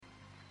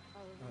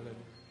Hallelujah.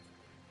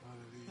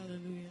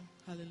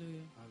 Hallelujah.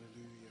 Hallelujah.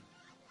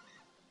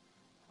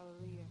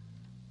 Hallelujah.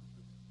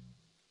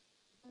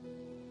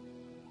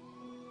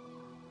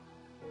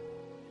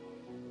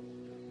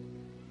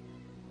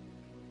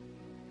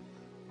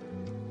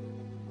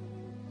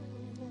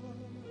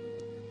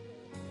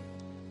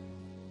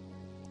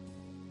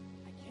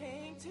 I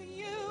came to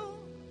you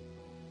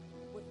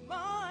with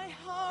my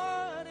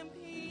heart in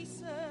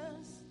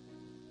pieces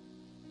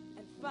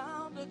and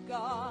found a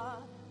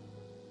God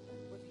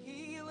with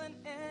healing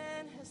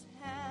in his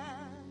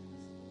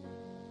hands.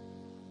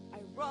 I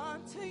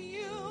run to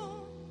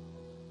you,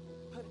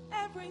 put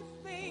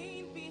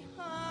everything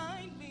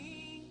behind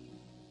me,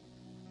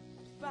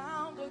 and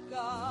found a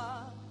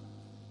God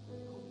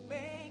who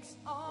makes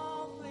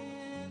all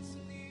things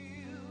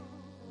new.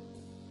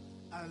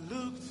 I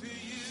look to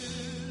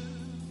you,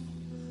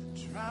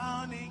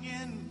 drowning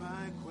in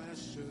my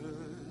questions,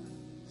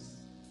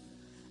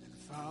 and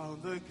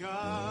found the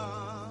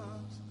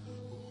God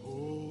who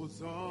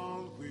holds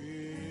all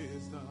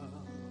wisdom.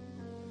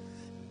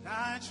 And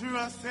I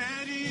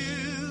trusted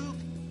you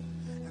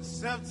and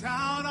stepped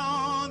out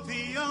on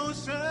the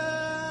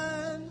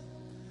ocean.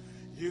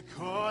 You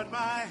caught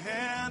my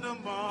hand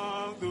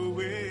among the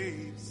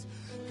waves,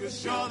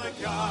 'cause you're the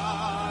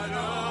God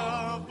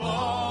of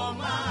all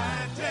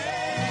my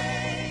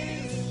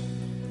days.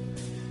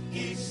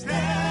 Each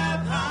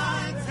step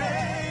I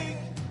take,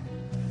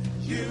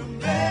 you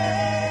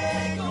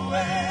make a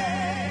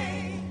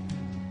way,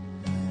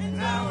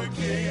 and I will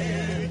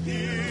give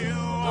you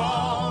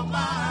all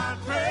my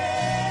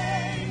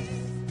praise.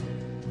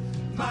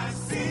 My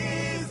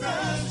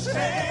seasons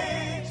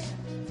change,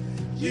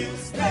 you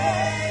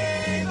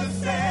stay the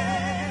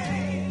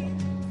same.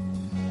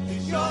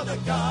 You're the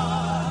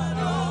God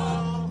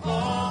of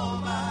all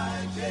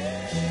my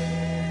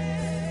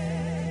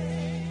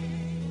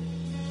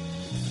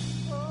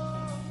days.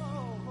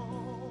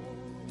 Oh,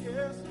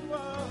 yes, you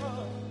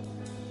are.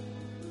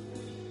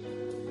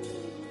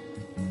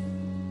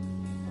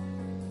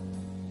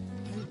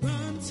 I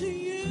run to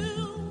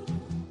you.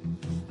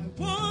 I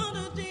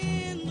wandered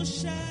in the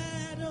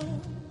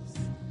shadows.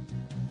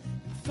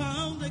 I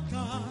found a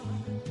God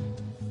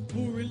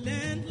who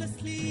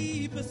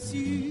relentlessly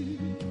pursues.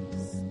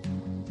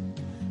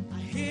 I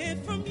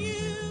hid from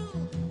you,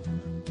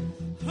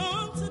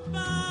 haunted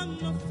by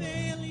my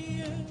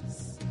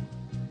failures.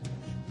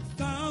 I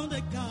found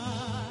a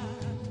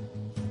God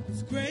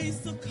whose grace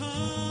still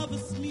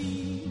covers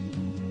me.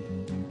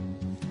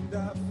 And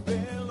I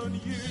fell on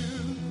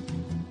you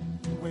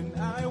when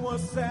I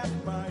was at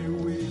my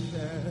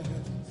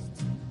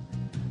weakest,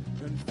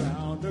 and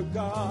found a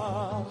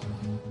God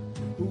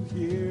who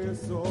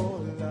hears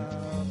all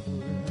our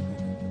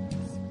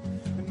prayers.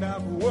 And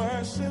I've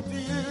worshipped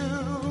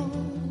you,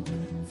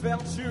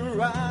 felt you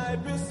right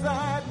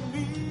beside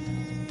me.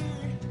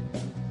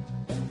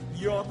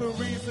 You're the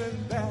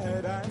reason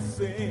that I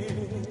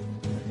sing.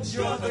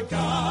 You're the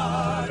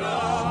God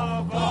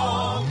of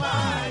all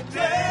my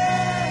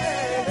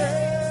days.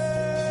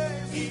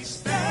 Each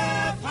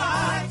step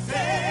I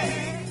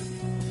take,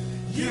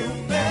 you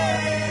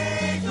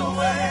make a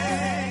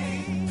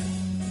way,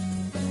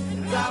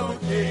 and I will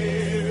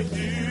give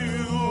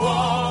you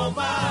all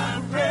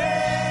my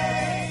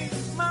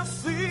praise. My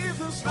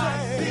seasons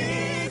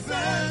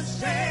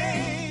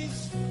change,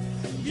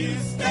 you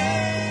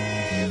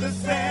stay the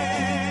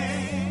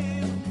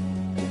same.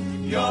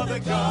 You're the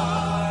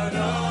God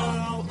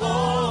of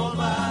all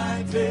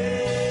my days.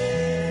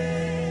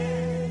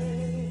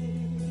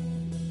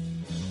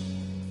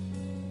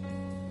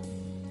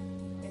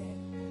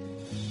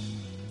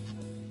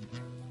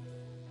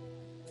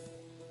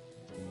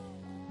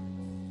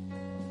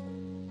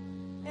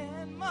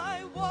 And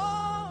my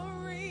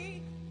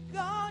worry,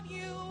 God,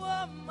 you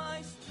are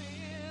my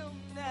stillness.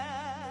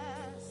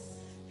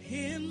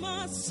 In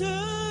my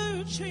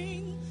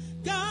searching,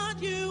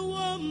 God, you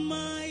are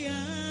my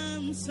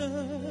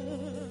answer.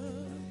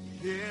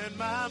 In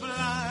my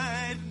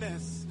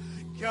blindness,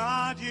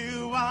 God,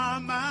 you are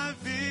my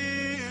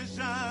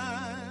vision.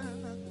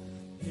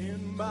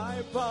 in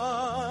my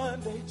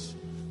bondage.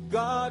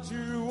 God,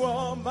 you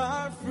are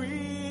my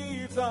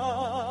freedom.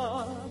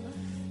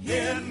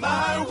 In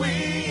my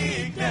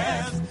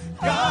weakness,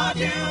 God,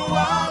 you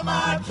are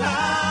my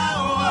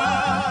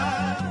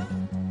power.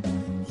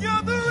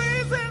 You're the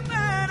reason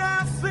that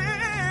I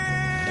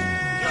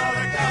sing. You're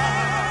the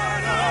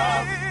God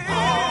of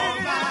all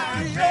my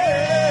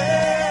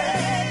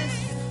days.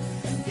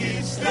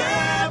 Each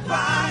step I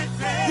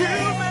take, You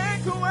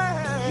make a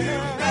way. you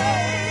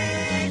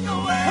make a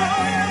way.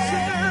 Oh, yes,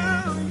 you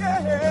do,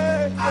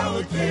 yeah. I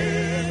will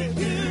give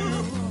you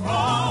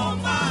all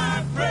my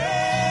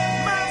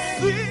praise. My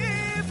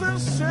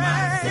seasons My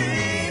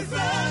change.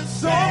 seasons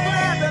So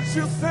glad that change.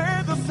 you say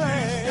the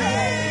same.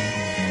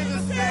 Stay the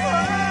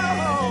same.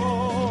 Oh,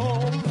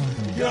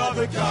 You're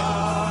the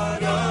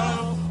God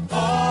of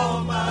all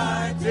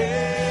my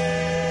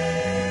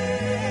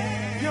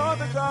days. you're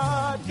the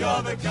God.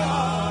 You're the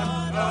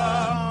God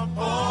of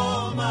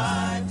all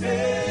my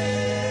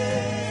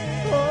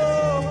days.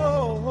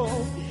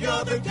 Oh,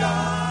 You're the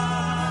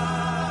God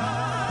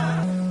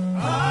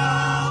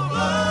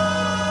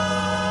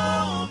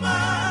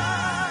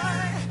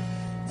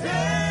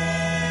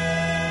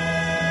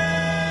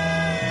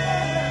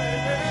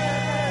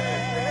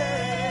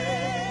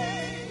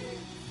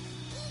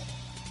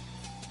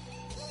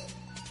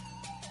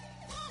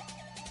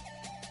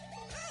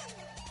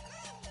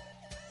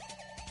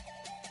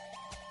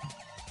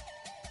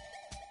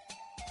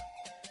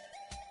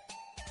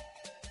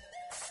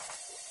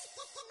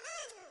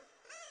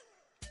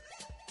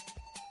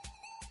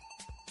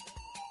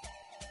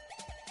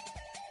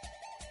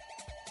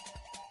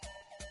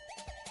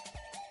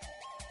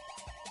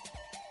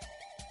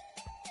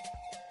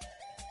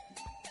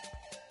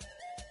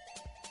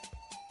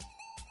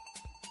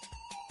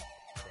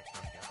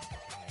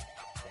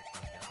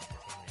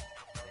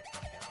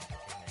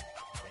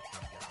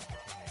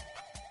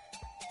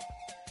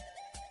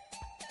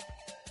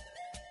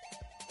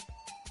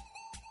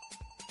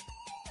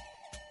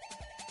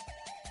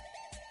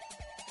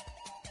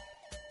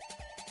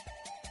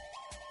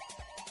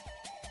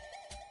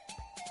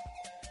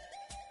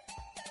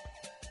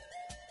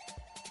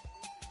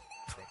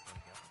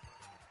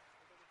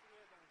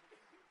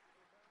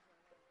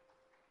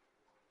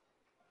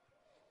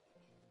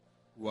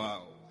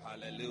Wow.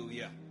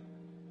 Hallelujah.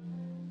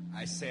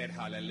 I said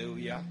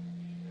hallelujah.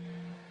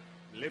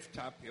 Lift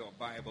up your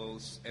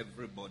Bibles,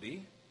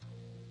 everybody.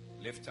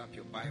 Lift up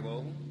your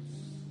Bibles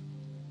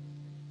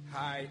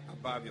high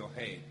above your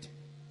head.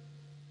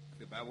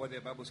 Whether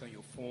the Bible is on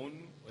your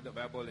phone, whether the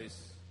Bible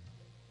is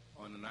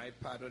on an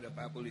iPad, or the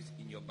Bible is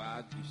in your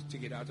bag, you should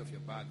take it out of your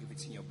bag if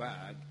it's in your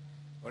bag.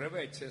 Wherever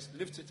it is,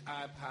 lift it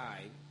up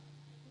high.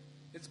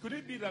 Could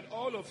it be that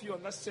all of you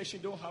on that station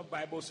don't have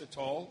Bibles at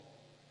all?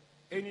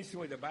 Anything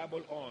with the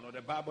Bible on or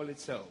the Bible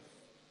itself?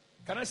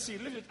 Can I see?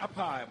 Lift it up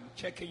high. I'm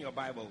checking your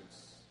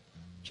Bibles.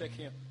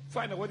 Checking.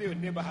 Find out whether your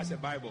neighbor has a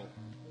Bible.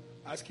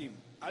 Ask him.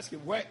 Ask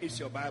him, where is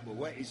your Bible?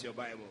 Where is your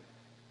Bible?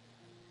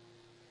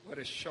 What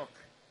a shock.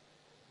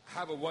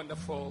 Have a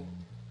wonderful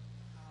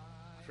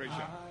treasure.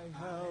 I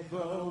have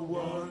a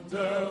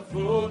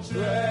wonderful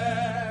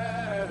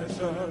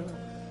treasure,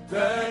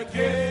 the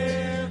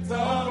gift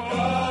of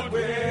God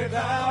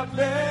without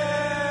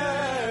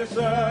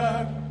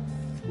measure.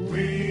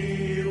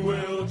 We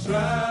will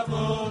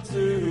travel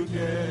together,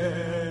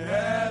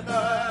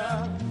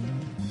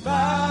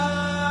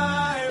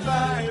 my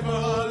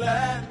Bible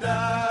and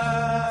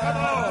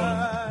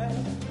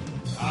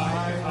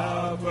I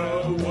have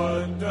a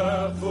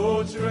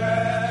wonderful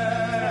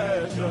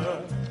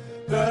treasure,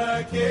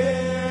 the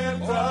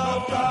gift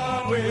of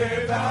God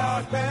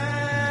without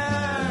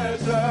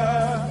measure.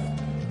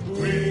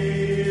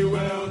 We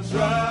will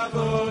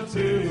travel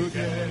together,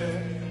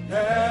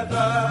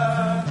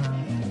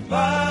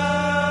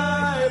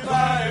 my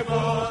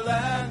Bible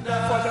and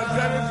For the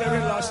very,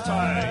 very last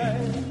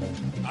time,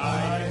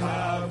 I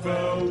have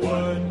a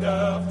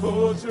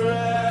wonderful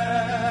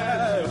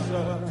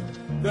treasure,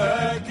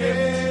 the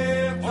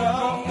gift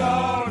of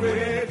God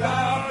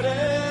without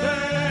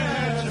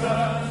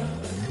measure.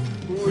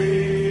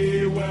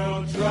 We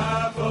will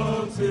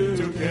travel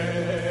together,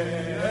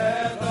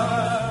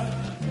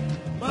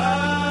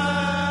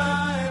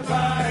 my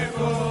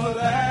Bible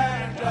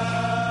and I.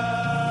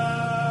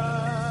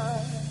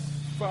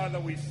 Father,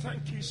 we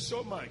thank you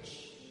so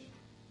much.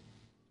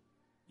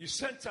 You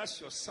sent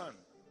us your son,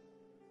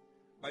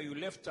 but you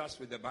left us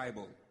with the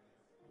Bible.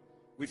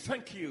 We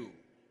thank you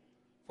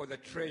for the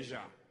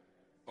treasure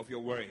of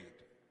your word.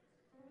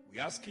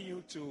 We're asking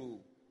you to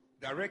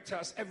direct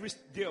us every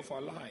day of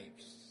our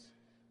lives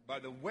by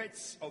the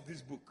words of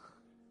this book,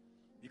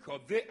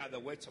 because they are the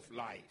words of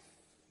life.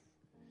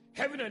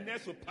 Heaven and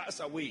earth will pass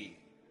away,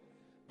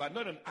 but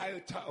not an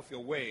iota of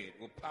your word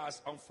will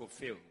pass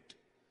unfulfilled.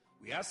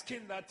 We're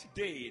asking that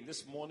today, in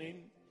this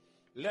morning,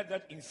 let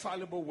that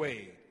infallible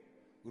word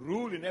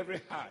rule in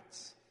every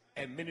heart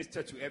and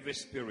minister to every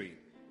spirit.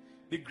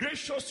 Be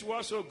gracious to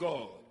us, O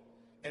God,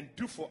 and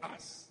do for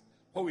us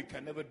what we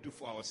can never do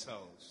for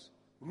ourselves.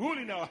 Rule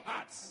in our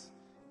hearts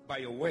by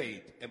your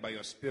word and by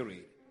your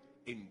spirit.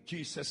 In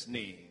Jesus'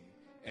 name.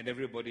 And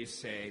everybody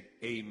said,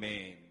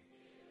 amen.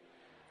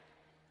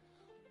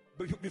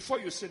 But before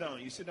you sit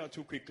down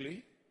too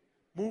quickly.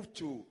 Move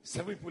to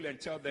 7 people and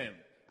tell them,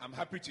 I'm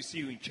happy to see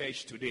you in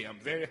church today. I'm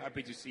very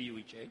happy to see you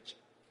in church.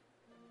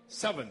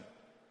 7.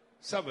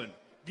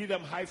 Give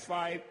them high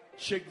five,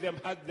 shake them,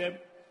 hug them.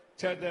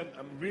 Tell them,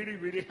 I'm really,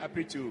 really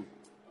happy to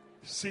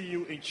see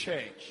you in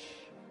church.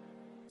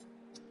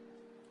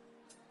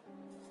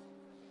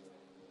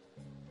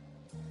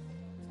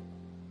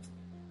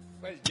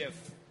 Where's Jeff?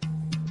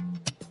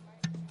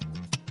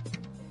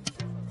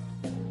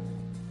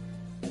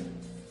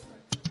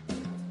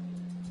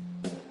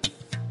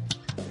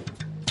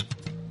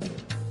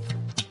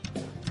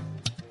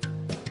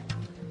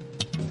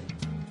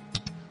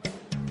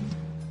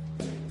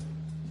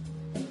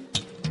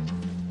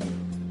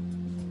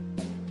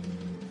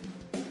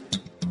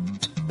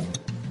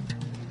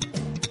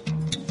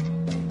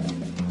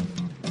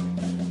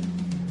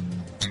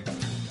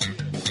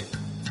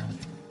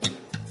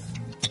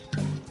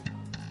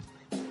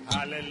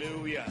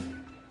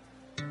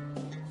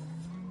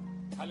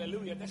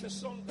 Hallelujah. There's a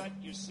song that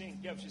you sing.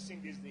 Jeff, you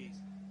sing these days.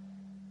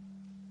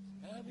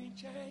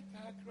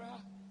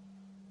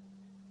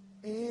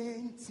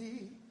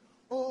 Enti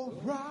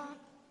ora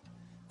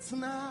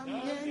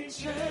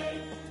tnamyenche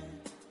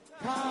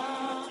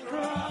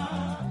kakra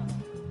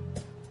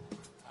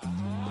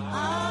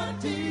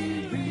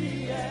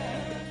adirie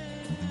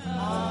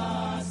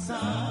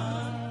asa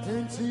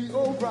enti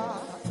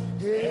ora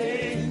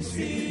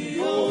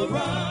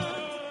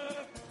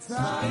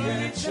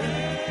tnamyenche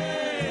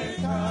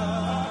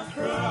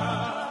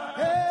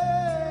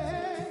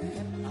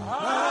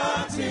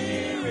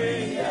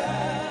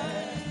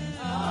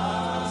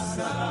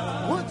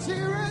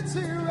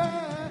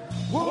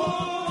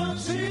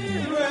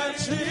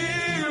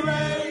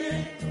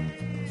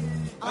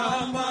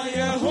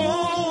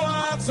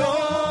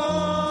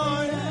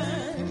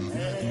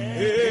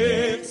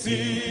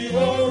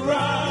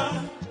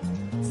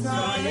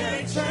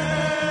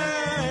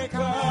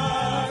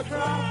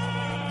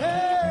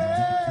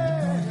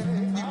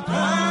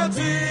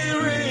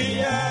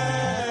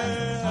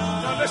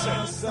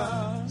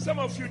Some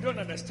of you don't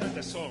understand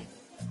the song.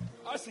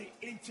 I see,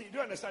 you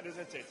don't understand,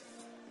 isn't it?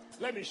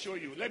 Let me show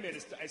you. Let me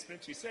explain to you.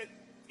 He said,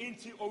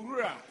 Inti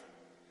Orura.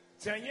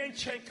 Tenyen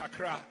Chen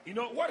Kakra. You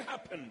know what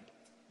happened?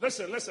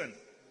 Listen.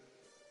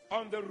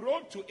 On the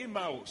road to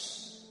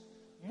Emmaus,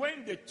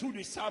 when the two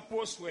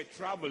disciples were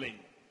traveling,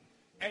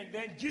 and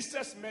then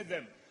Jesus met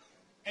them,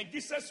 and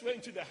Jesus went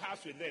into the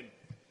house with them,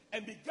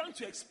 and began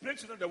to explain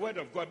to them the word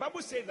of God. The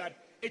Bible says that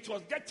it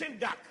was getting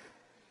dark,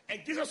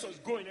 and Jesus was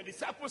going, and the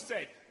disciples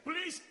said,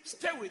 please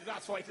stay with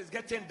us, for it is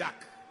getting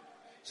dark.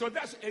 So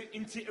that's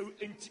Inti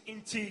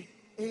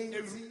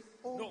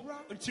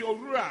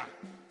Orura,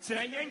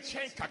 Tenyen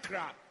Chen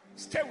Kakra.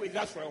 Stay with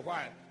us for a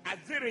while.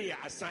 Aziria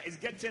Asa is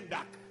getting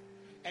dark.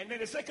 And then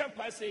the second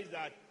part says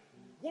that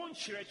won't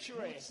chire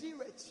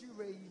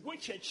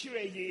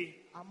ye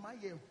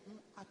amayehu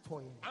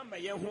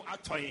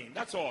atoyin.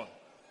 That's all.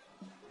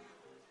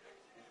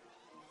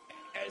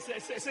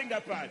 Sing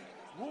that part.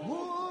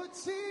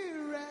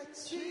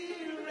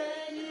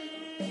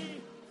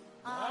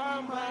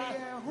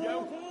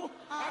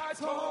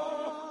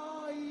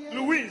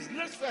 Louise,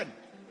 listen.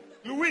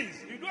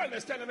 Louise, you don't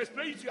understand. I'm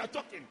explaining to you. You are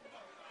talking.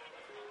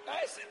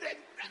 I said that.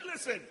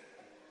 Listen.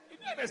 You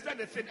don't understand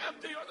the thing. I'm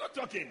telling you, you're not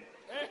talking.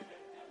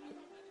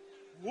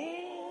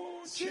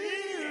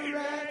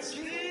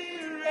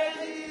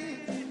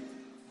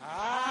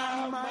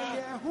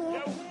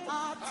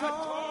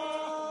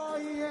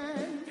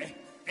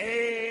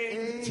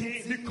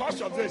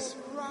 Because of this,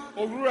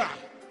 Orura,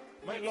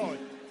 my Lord,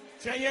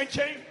 Tenyen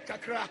Chen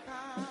Kakra.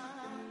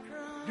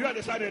 Do you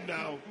understand it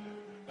now?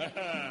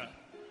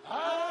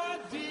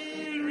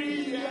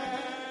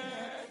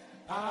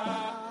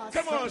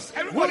 Come on,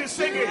 everybody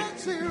sing it.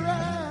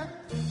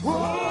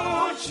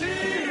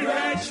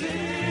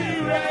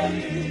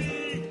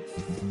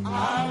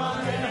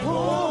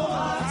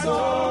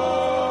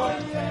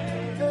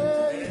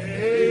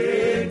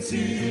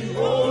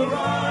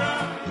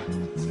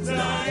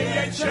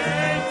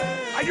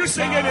 Are you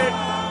singing it?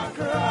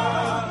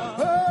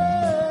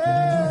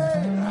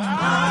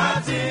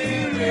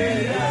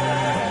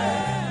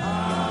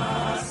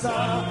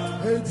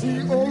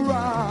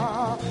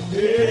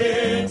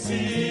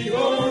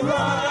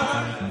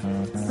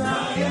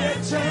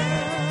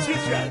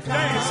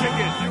 Now you sing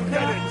it. You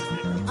get it.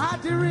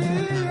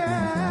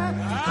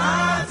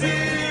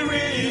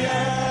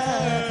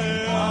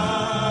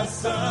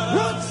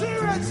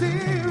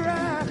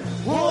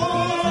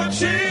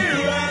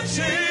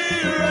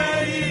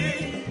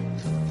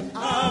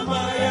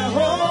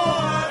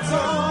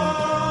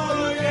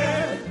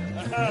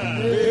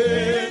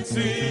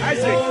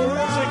 Isaac,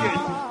 sing it.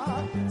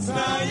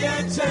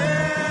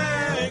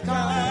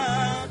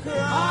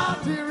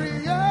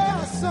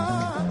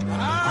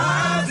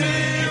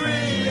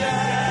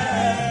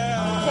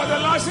 For the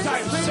last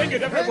time, sing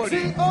it,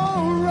 everybody.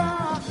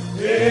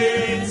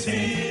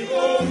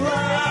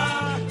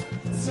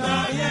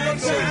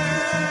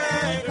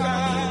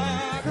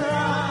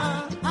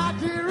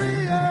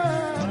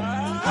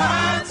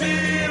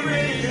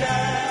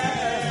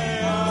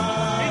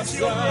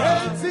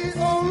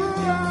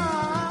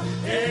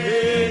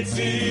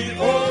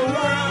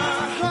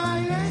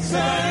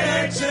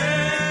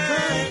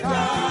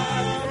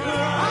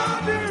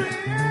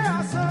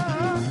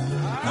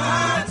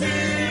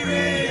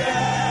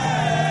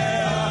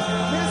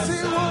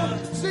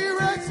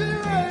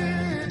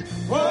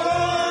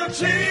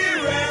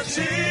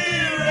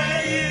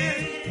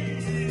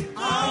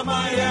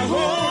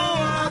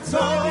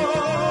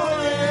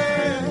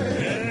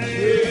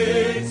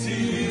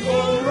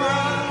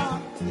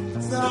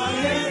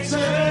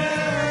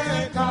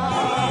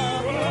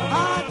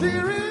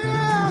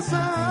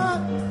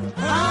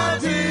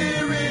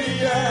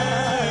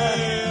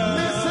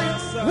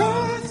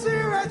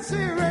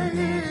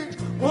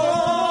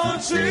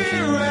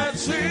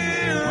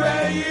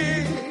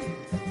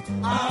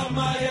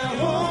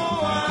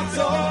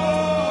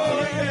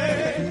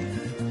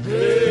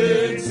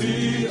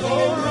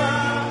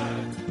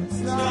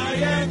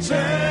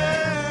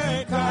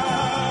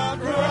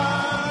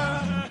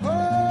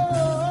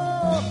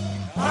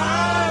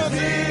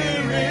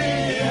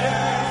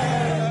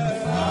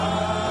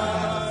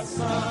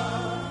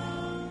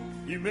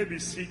 You may be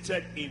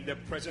seated in the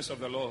presence of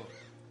the Lord.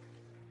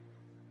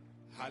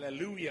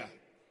 Hallelujah.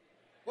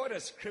 What a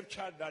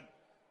scripture that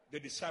the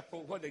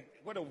disciple, what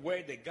a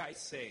word the guy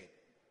said.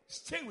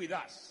 Stay with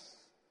us,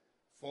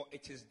 for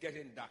it is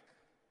getting dark.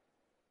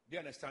 Do you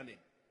understand it?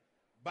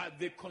 But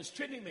the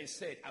constraining man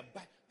said,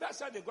 abide.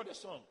 That's how they got the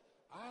song.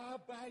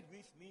 Abide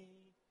with me,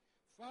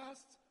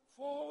 fast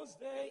falls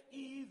the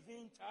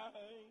evening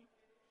time.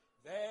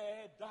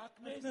 The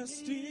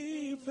darkness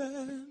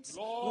deepens,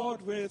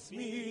 Lord with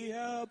me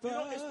abide. You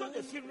know, it's not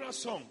a funeral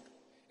song.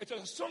 It's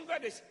a song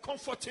that is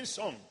comforting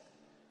song.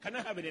 Can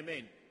I have an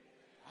amen?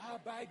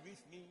 Abide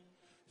with me.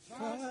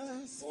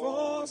 Fast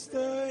falls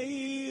the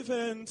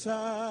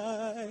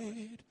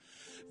eventide.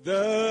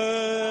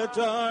 The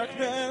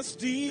darkness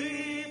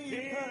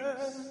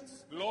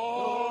deepens.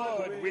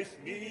 Lord with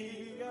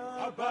me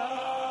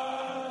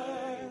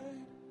abide.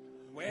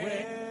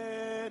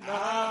 When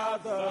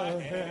other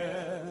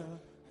helpers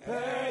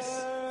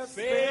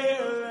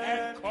fail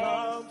and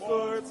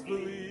comforts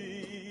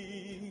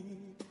bleed,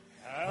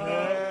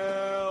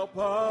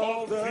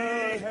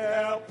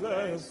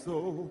 my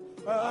soul,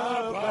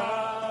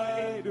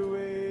 abide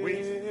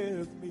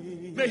with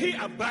me. May he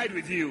abide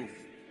with you.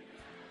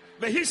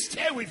 May he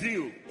stay with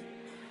you.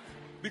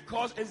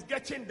 Because it's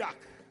getting dark.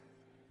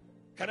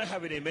 Can I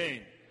have an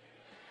amen?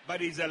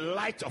 But he's a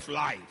light of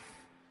life.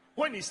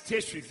 When he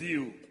stays with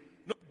you,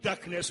 no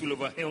darkness will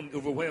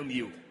overwhelm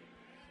you.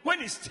 When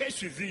he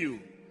stays with you,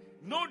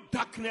 no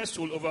darkness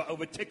will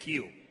overtake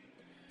you.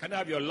 Can I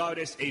have your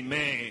loudest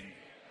amen?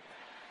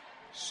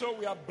 So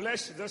we are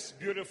blessed this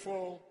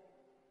beautiful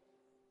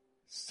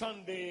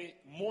Sunday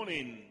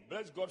morning.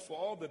 Bless God for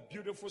all the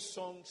beautiful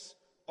songs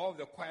all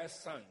the choir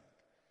sang.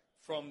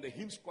 From the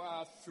hymn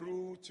choir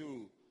through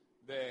to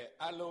the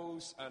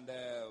aloes and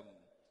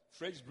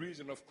Fresh Breeze,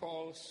 and of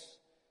course,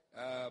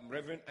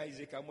 Reverend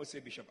Isaac, I must say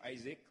Bishop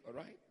Isaac, all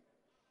right?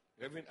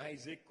 Reverend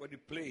Isaac, what he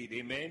played,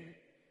 amen?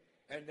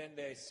 And then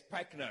the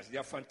Spikeners, they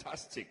are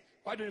fantastic.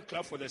 Why don't you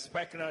clap for the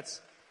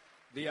Spikeners?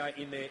 They are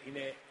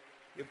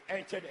they've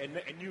entered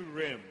a new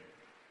realm.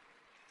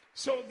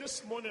 So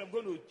this morning, I'm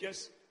going to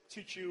just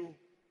teach you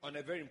on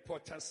a very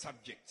important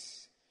subject.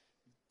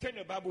 Turn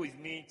your Bible with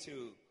me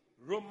to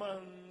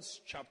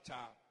Romans chapter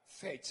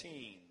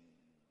 13.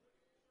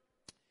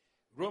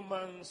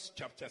 Romans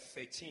chapter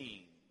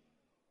 13.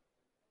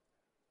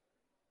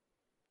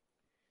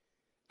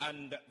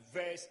 And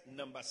verse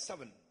number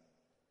 7.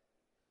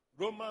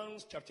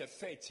 Romans chapter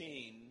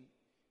 13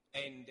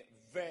 and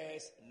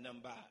verse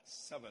number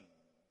 7.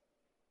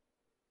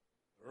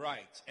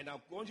 Right. And I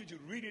want you to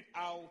read it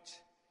out.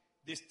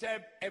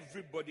 Disturb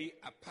everybody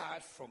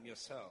apart from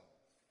yourself.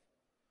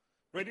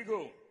 Ready,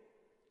 go.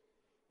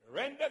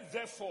 Render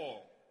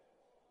therefore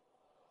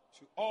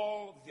to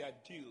all their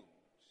dues.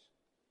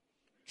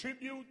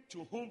 Tribute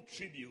to whom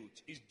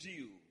tribute is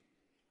due.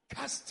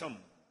 Custom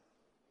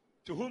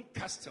to whom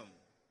custom.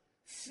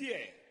 Fear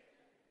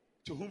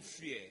to whom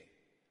fear.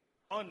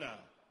 Honor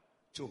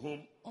to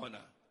whom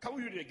honor. Can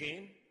we read it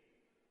again?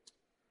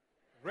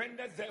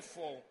 Render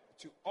therefore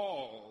to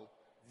all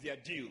their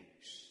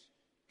dues.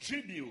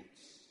 Tribute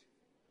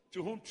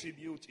to whom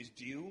tribute is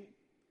due.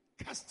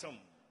 Custom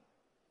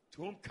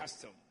to whom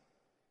custom.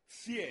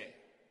 Fear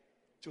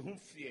to whom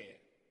fear.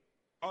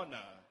 Honor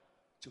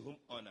to whom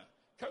honor.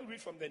 Can we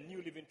read from the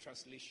New Living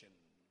Translation?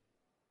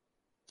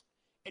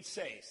 It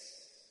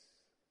says,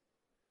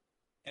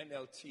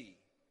 NLT,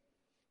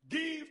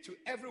 give to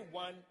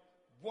everyone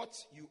what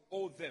you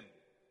owe them.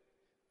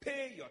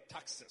 Pay your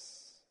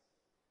taxes.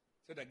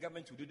 So the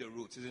government will do the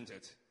roads, isn't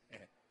it?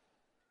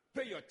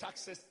 Pay your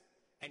taxes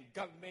and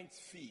government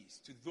fees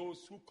to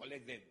those who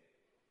collect them.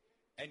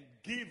 And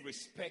give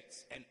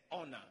respect and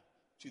honor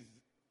to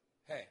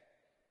her.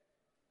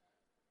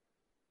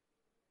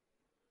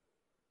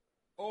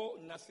 Oh,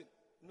 nothing.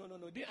 No.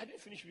 I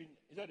didn't finish reading.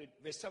 Is that it?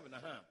 Verse 7.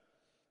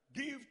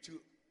 Give to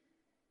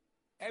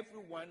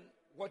everyone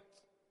what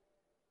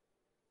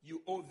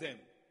you owe them.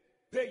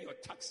 Pay your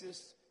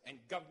taxes and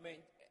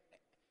government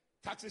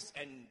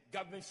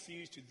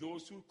fees to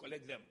those who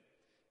collect them,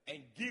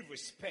 and give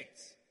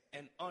respect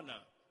and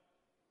honor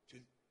to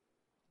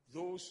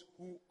those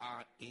who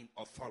are in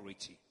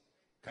authority.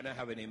 Can I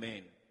have an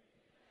amen?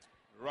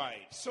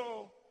 Right.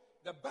 So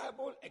the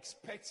Bible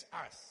expects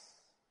us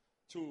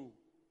to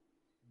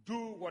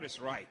do what is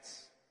right.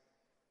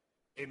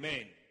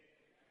 Amen.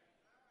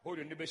 Hold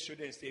your neighbor's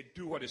shoulder and say,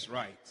 do what is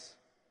right.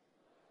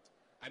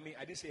 I mean,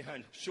 I didn't say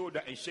hand,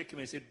 shoulder, and shake him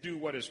and say, do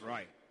what is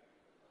right.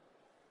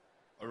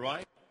 All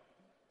right?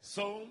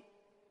 So,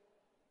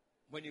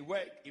 when you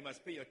work, you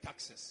must pay your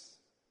taxes.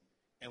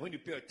 And when you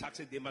pay your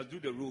taxes, they must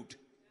do the road.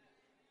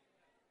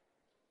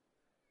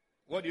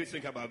 What do you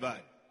think about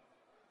that?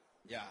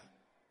 Yeah.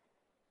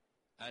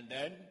 And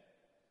then,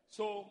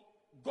 so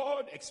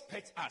God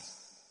expects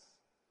us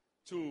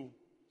to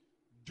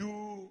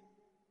do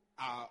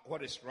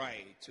what is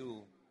right,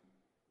 to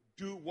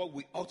do what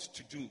we ought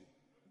to do.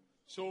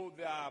 So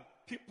there are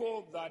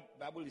people that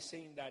the Bible is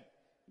saying that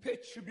pay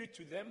tribute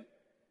to them,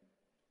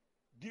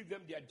 give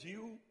them their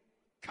due,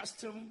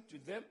 custom to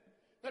them.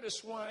 That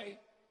is why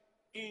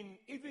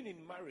even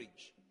in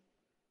marriage,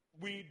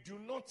 we do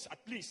not, at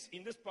least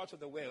in this part of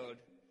the world,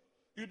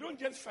 you don't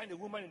just find a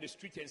woman in the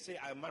street and say,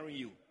 I'll marry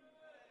you.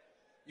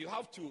 You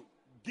have to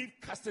give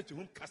custom to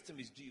whom custom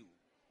is due.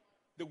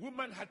 The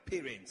woman had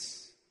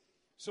parents.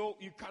 So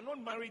you cannot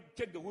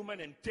take the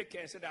woman and take her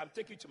and say, I'm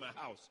taking you to my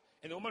house.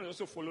 And the woman is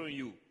also following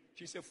you.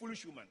 She's a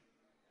foolish woman.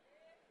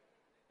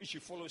 If she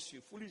follows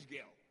you, foolish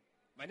girl.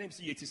 My name is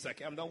Yeti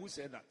Saki. I'm the one who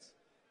said that.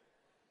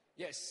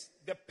 Yes,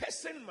 the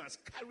person must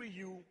carry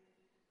you,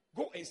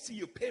 go and see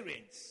your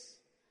parents,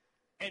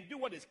 and do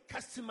what is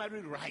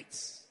customary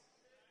rights.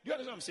 Do you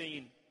understand what I'm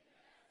saying?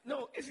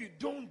 No, if you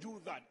don't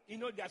do that,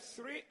 there are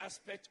three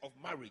aspects of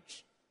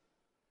marriage.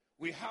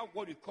 We have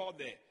what we call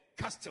the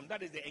custom,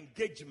 that is the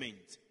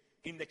engagement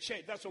in the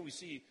church. That's what we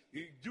see.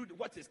 You do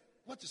what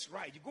is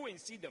right. You go and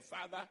see the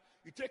father.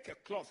 You take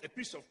a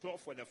piece of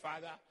cloth for the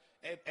father,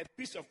 a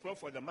piece of cloth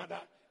for the mother,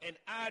 and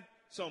add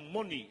some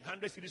money,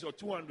 100 cities or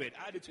 200.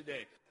 Add it to the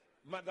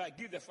mother.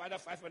 Give the father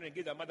 500,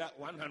 give the mother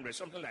 100,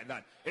 something like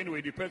that. Anyway,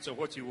 it depends on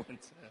what you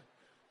want.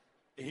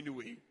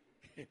 Anyway,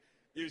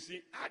 You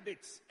see, add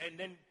it and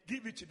then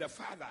give it to the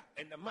father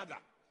and the mother.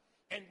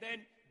 And then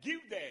give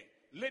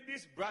the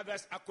ladies'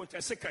 brothers a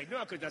kontansekai. You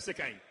know a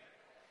kontansekai?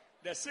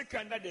 The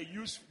second that they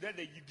use, that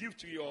you give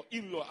to your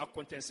in-law a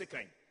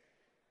kontansekai.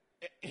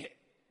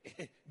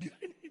 Do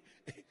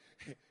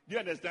you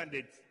understand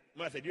it?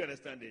 Martha, do you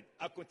understand it?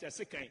 A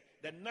kontansekai.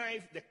 The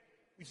knife,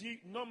 you see,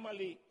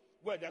 normally,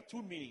 well, there are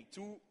two meanings,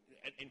 two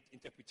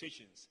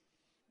interpretations.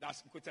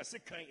 That's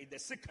kontansekai, the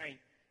sekai,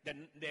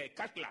 the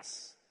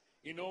cutlass.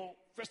 You know,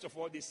 first of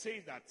all, they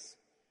say that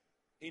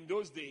in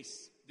those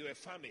days, they were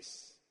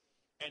farmers.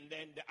 And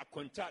then the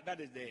akonta, that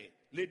is the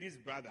lady's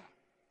brother,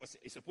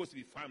 is supposed to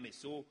be farmers.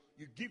 So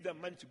you give them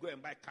money to go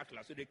and buy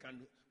cutlass so they can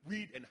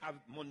weed and have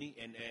money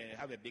and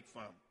have a big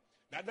farm.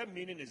 The other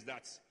meaning is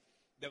that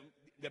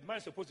the man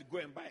is supposed to go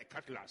and buy a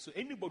cutlass. So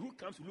anybody who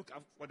comes to look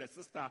out for the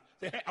sister,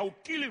 say, hey, I'll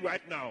kill it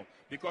right now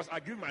because I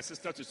give my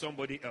sister to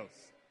somebody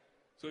else.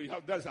 So you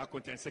have, that's our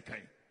content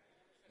second.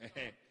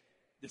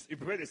 You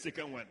prepare the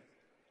second one.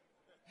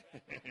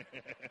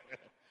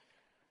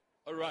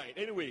 All right.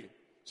 Anyway,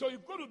 so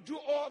you've got to do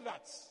all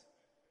that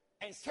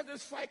and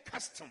satisfy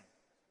custom.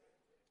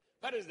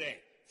 That is the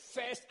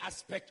first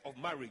aspect of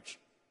marriage.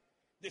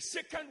 The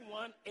second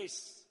one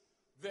is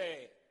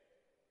the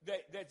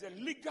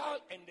legal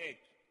and the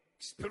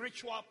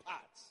spiritual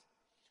part.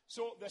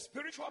 So the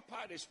spiritual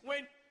part is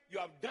when you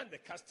have done the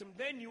custom,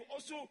 then you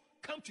also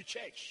come to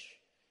church,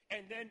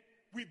 and then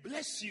we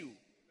bless you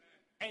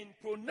and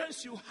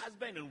pronounce you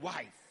husband and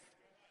wife.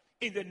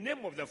 In the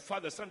name of the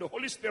Father, Son, and the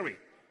Holy Spirit.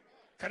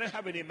 Can I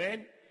have an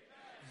amen?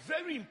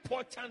 Very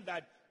important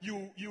that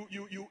you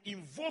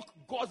invoke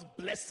God's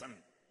blessing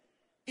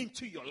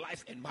into your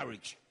life and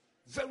marriage.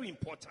 Very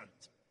important.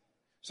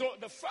 So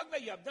the fact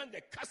that you have done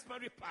the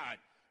customary part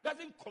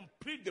doesn't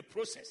complete the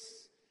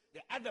process.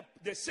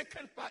 The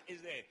second part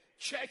is the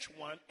church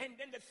one, and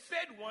then the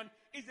third one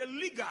is the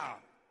legal.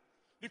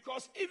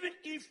 Because even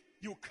if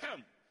you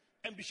come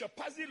and Bishop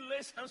Pazzi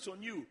lays hands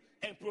on you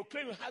and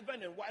proclaim your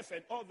husband and wife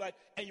and all that,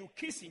 and you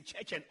kiss in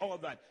church and all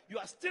that, you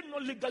are still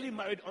not legally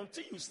married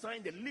until you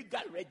sign the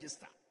legal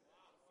register.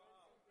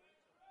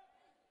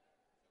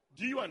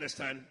 Do you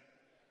understand?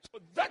 So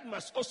that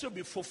must also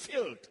be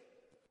fulfilled.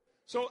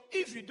 So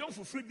if you don't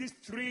fulfill these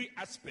three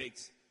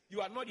aspects,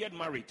 you are not yet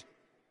married.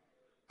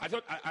 I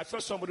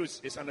thought somebody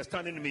is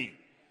understanding me.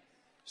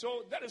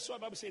 So that is why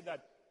the Bible says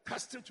that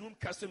custom to whom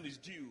custom is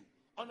due,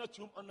 honor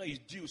to whom honor is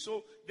due.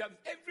 So they have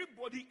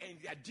everybody and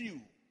their due.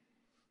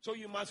 So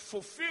you must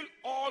fulfill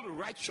all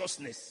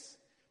righteousness.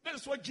 That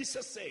is what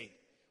Jesus said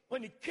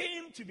when he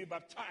came to be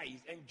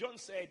baptized. And John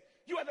said,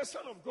 you are the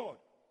Son of God.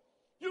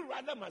 You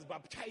rather must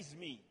baptize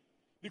me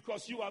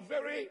because you are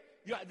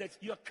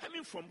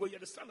coming from God. You are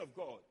the Son of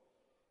God.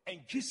 And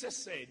Jesus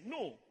said,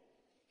 no,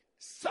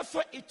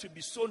 suffer it to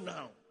be so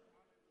now.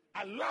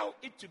 Allow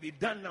it to be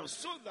done now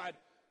so that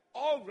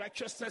all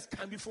righteousness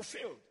can be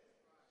fulfilled.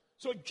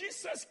 So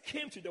Jesus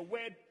came to the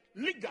word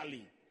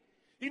legally.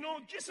 You know,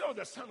 Jesus was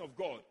the Son of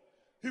God.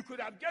 He could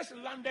have just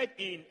landed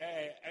in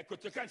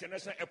Kotoka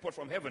International Airport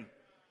from heaven.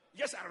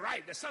 Just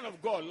arrived, the Son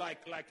of God, like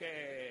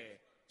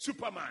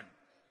Superman.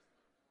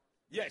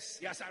 Yes,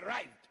 he has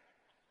arrived.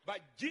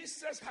 But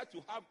Jesus had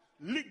to have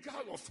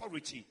legal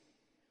authority.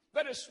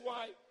 That is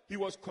why he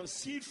was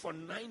conceived for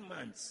 9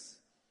 months.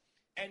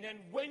 And then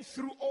went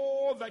through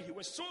all that he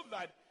was, so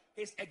that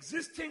his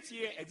existence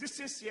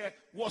here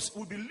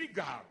would be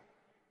legal.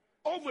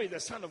 Always the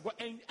Son of God,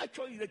 and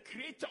actually the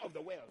creator of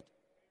the world.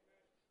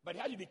 But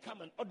he had to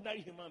become an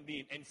ordinary human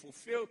being and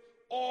fulfill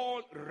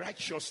all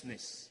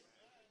righteousness.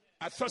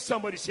 I thought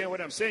somebody's hearing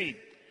what I'm saying.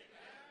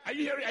 Are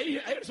you hearing? Are you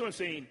hearing what I'm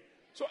saying?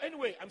 So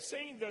anyway, I'm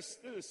saying this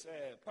is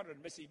part of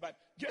the message. But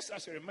just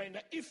as a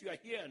reminder, if you are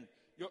here and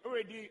you're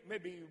already,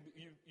 maybe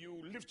you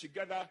live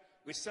together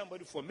with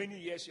somebody for many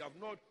years, you have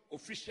not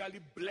officially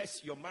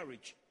blessed your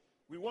marriage.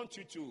 We want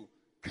you to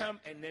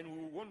come, and then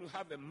we want to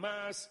have a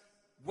mass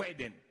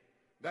wedding.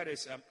 That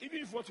is, even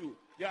if you want to,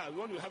 we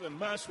want to have a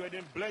mass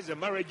wedding, bless the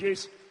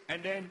marriages,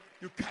 and then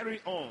you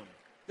carry on.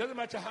 Doesn't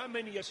matter how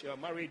many years you are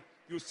married,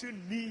 you still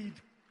need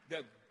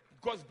the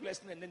God's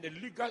blessing and then the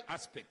legal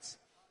aspects.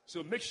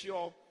 So make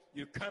sure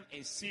you come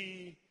and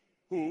see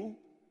who.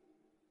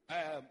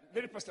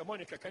 Lady Pastor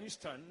Monica, can you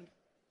stand?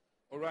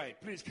 All right,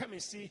 please come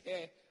and see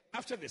her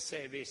after the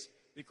service,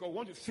 because we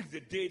want to fix the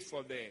date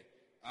for the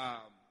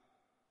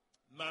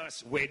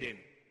mass wedding.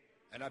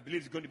 And I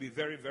believe it's going to be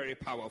very, very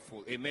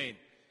powerful. Amen.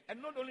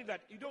 And not only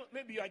that,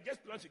 maybe you are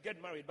just planning to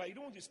get married, but you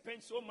don't want to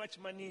spend so much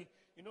money.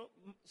 You know,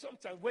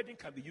 sometimes wedding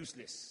can be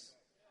useless.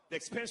 The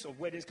expense of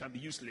weddings can be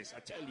useless,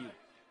 I tell you.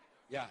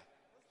 Yeah.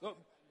 No,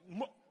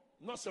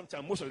 not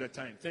sometimes, most of the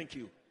time. Thank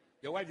you.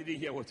 Your wife didn't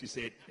hear what you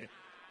said.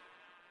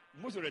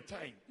 Most of the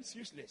time, it's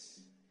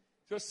useless.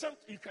 So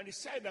you can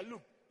decide that,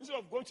 look, instead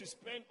of going to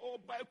spend,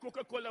 buy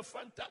Coca-Cola,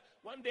 Fanta.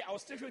 One day I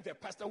was talking with a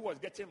pastor who was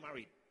getting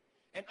married.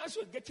 And as he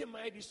was getting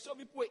married, he saw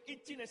people were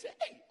eating and said,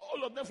 hey,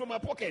 all of them from my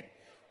pocket.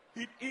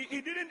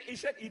 He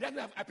said he doesn't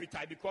have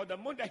appetite because the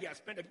money that he has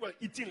spent, the people are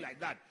eating like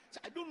that. So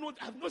I don't know,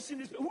 I've not seen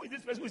this. Who is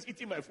this person who is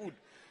eating my food?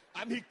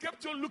 And he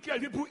kept on looking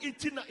at people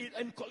eating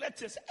and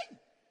collecting. Said, hey,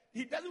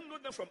 He doesn't know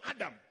them from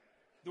Adam.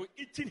 They were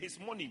eating his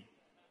money.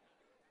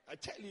 I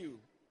tell you.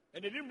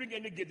 And they didn't bring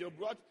any gift. They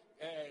brought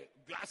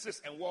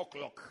glasses and wall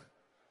clock.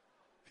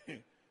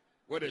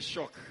 What a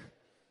shock.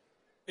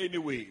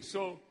 Anyway,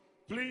 so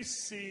please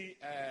see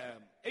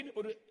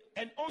anybody.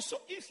 And also,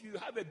 if you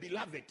have a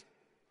beloved,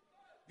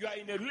 you are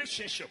in a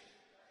relationship,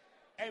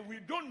 and we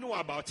don't know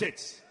about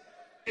it,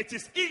 it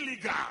is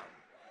illegal.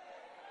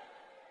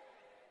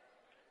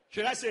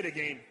 Should I say it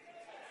again?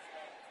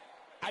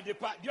 Do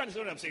you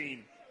understand what I'm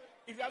saying?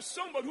 If you have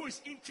somebody who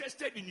is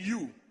interested in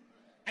you,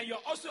 and you're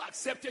also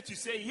accepted to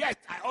say, yes,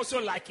 I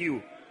also like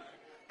you,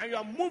 and you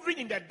are moving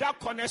in the dark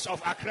corners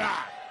of Accra,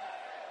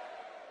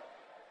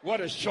 what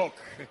a shock.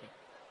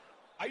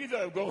 Are you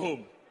there? Go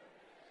home.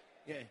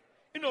 Yeah.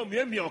 You know, do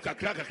you understand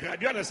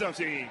what I'm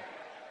saying?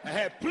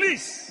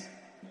 Please,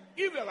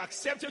 if you have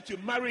accepted to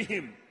marry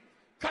him,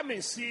 come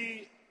and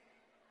see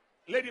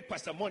Lady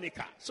Pastor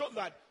Monica, so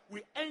that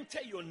we enter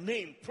your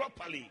name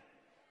properly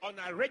on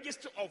our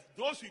register of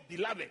those with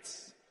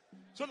beloveds,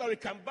 so that we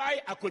can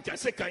buy a quote and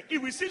second.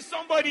 If we see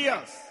somebody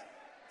else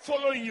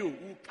following you,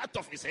 we'll cut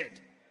off his head.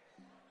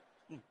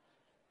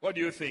 What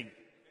do you think?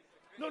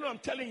 No, I'm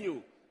telling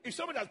you. If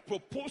somebody has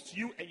proposed to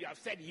you and you have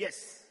said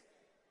yes,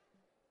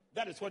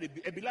 that is what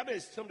a beloved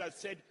is. Somebody that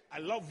said, I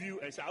love you,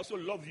 and I also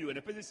love you. And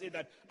the person said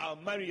that I'll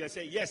marry you and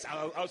say, yes,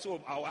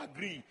 I'll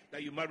agree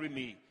that you marry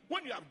me.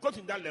 When you have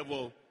gotten that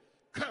level,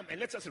 come and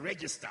let us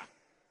register.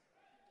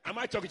 Am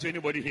I talking to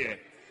anybody here?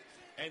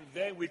 And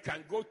then we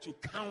can go to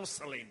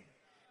counseling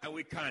and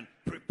we can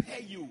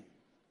prepare you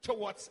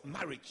towards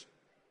marriage.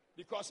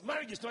 Because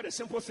marriage is not a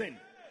simple thing.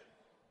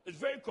 It's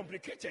very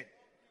complicated.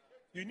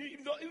 You need,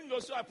 even though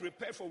I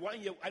prepared for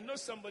 1 year, I know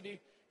somebody,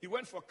 he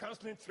went for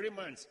counseling 3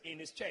 months in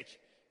his church.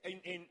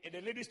 In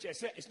the ladies' church,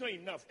 said it's not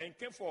enough, and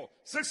came for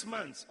 6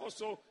 months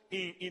also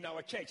in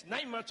our church.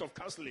 9 months of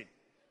counseling.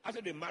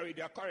 After they married,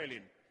 they are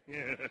quarreling.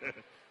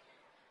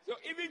 So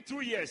even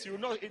 2 years,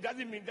 it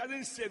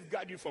doesn't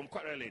safeguard you from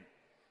quarreling.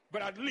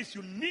 But at least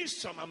you need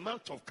some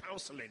amount of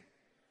counseling.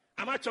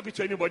 Am I talking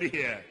to anybody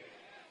here?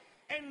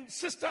 And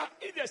sister,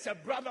 if there's a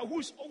brother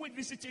who's always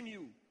visiting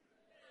you,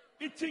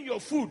 eating your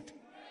food,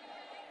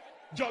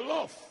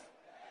 jollof,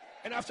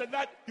 and after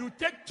that, you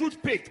take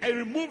toothpick and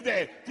remove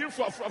the thing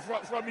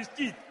from his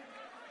teeth,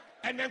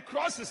 and then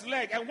cross his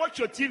leg and watch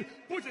your TV,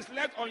 put his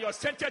leg on your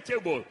center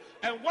table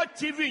and watch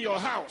TV in your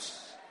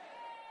house.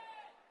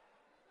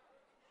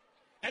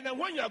 And then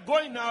when you are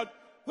going out,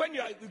 when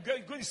you are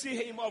going to see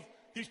him off,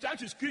 he's trying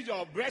to squeeze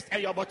your breast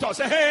and your buttock.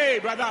 Say, hey,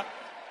 brother,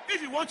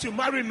 if you want to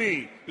marry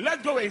me,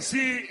 let's go and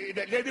see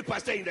the lady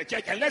pastor in the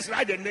church and let's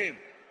write the name.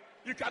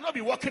 You cannot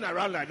be walking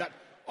around like that.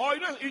 Or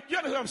you understand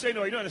what I'm saying?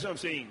 Or you don't understand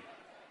what I'm saying?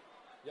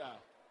 Yeah.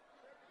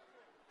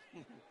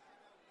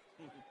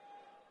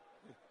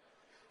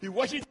 He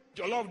watches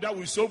your love that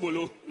with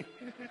Sobolo.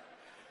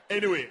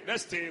 Anyway,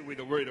 let's stay with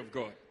the word of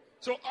God.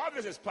 So all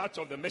this is part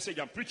of the message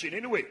I'm preaching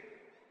anyway.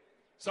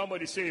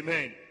 Somebody say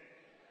amen.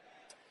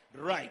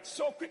 Right.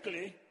 So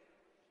quickly,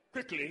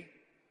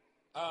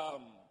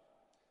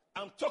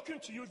 I'm talking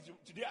to you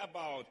today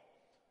about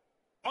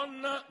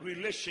honor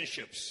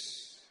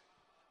relationships.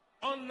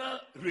 Honor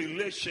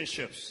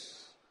relationships.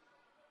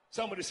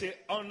 Somebody say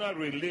honor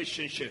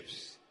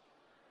relationships.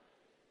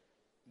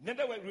 In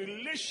other words,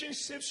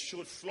 relationships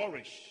should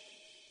flourish.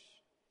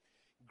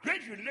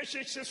 Great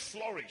relationships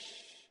flourish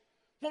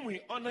when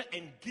we honor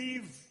and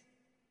give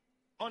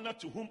honor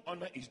to whom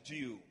honor is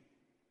due.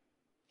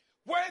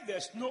 Where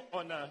there's no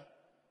honor,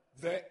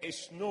 there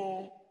is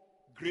no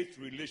great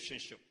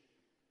relationship.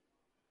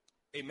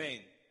 Amen.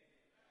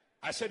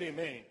 I said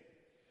amen.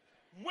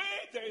 Where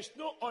there is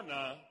no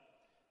honor,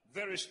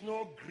 there is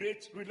no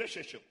great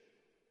relationship.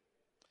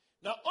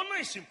 Now, honor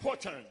is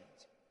important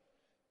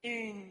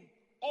in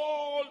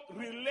all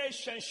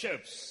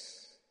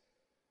relationships.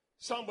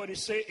 Somebody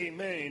say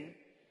amen.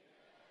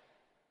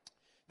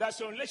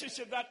 That's a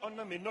relationship that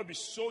honor may not be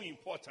so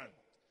important.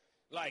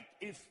 Like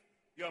if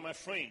you are my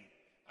friend,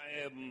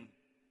 I am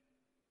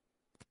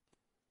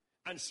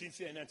Aunt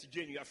Cynthia and Auntie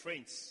Jane, you are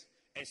friends,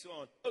 and so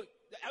on. Oh,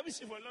 I haven't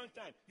seen for a long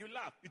time. You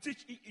laugh,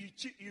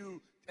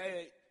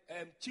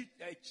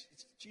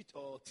 cheat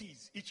or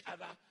tease each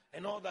other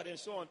and all that and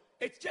so on.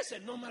 It's just a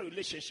normal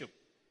relationship.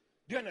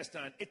 Do you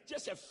understand? It's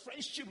just a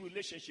friendship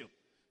relationship.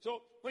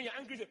 So when you're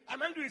angry,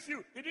 I'm angry with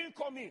you. You didn't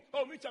call me.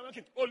 Oh, me too, I'm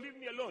angry. Oh, leave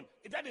me alone.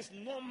 That is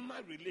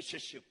normal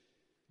relationship.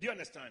 Do you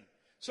understand?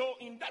 So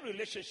in that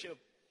relationship,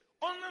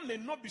 honor may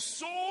not be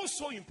so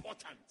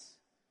important.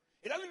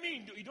 It doesn't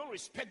mean you don't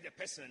respect the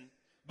person,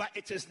 but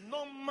it is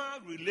normal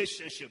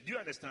relationship. Do you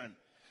understand?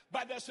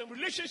 But there's some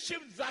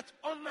relationships that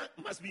honor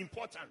must be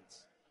important.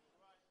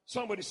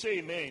 Somebody say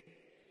amen.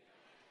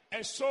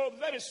 And so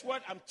that is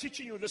what I'm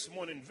teaching you this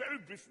morning, very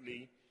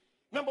briefly.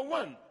 Number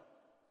one,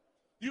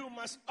 you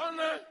must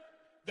honor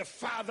the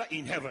Father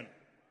in heaven.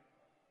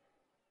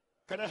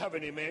 Can I have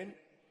an amen?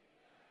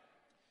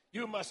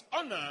 You must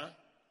honor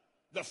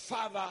the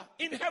Father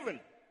in heaven.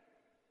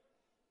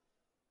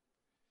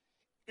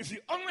 If you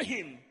honor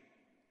him,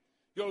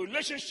 your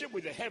relationship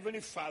with the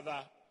Heavenly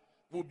Father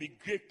will be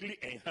greatly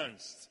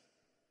enhanced.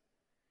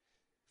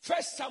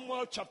 1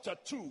 Samuel chapter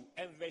 2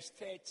 and verse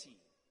 30.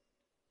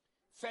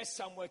 1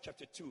 Samuel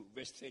chapter 2,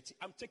 verse 30.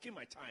 I'm taking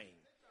my time.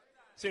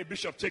 Say,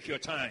 Bishop, take your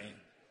time.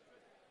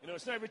 You know,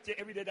 it's not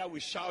every day that we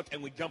shout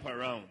and we jump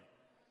around.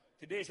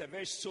 Today is a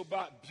very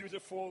sober,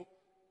 beautiful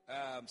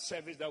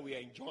service that we are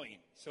enjoying.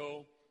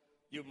 So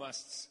you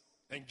must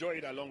enjoy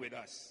it along with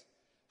us.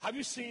 Have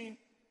you seen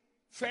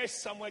 1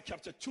 Samuel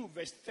chapter 2,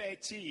 verse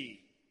 30?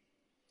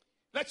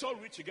 Let's all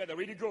read together.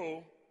 Ready,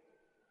 go.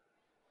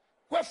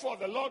 Wherefore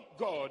the Lord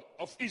God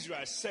of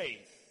Israel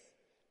saith,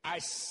 I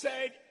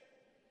said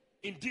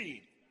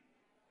indeed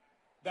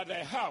that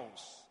thy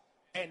house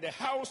and the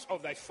house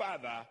of thy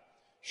father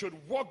should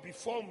walk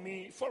before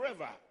me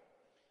forever.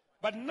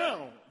 But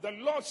now the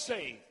Lord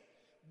saith,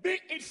 be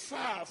it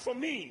far from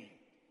me,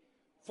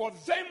 for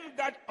them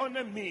that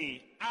honor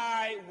me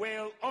I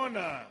will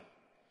honor,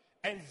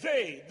 and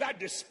they that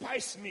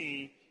despise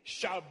me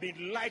shall be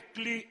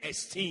lightly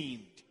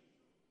esteemed.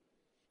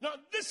 Now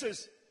this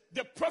is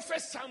the prophet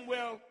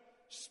Samuel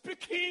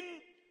speaking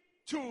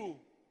to,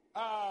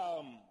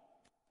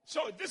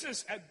 so this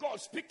is a God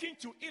speaking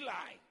to Eli.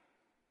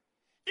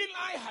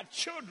 Eli had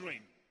children,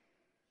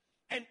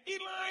 and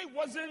Eli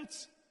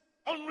wasn't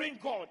honoring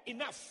God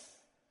enough.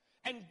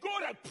 And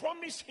God had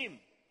promised him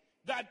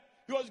that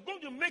he was going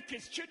to make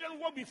his children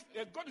walk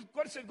God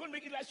said, going to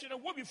make Eli's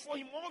children walk before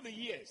him all the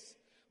years.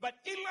 But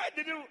Eli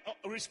didn't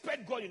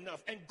respect God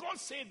enough. And God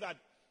said that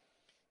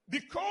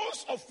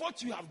because of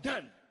what you have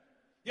done,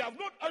 you have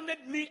not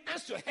honored me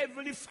as your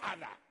heavenly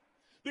Father.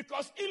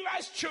 Because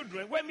Eli's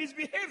children were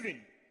misbehaving.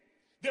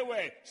 They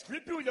were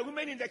sleeping with the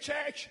women in the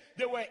church.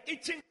 They were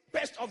eating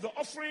best of the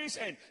offerings.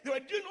 And they were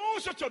doing all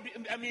sorts of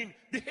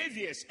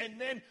behaviors. And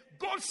then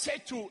God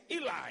said to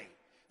Eli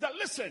that,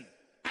 listen,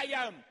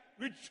 I'm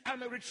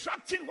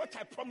retracting what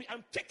I promised.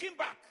 I'm taking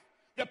back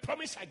the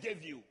promise I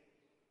gave you.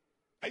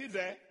 Are you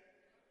there?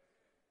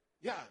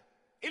 Yeah.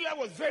 Eli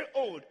was very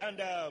old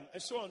and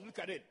so on. Look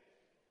at it.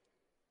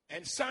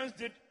 And sons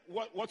did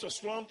what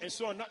was wrong and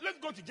so on. Now let's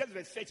go to just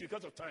verse 30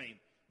 because of time.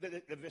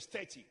 The verse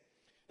 30.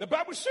 The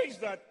Bible says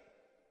that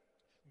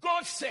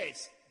God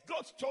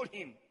told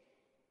him,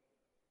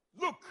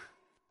 look,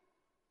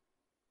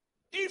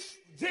 if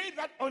they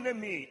that honor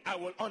me, I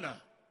will honor.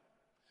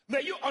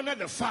 May you honor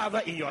the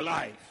Father in your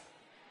life.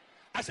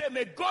 I said,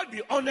 may God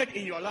be honored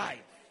in your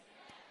life.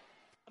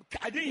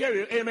 I didn't hear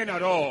you, amen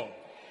at all.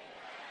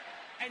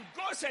 And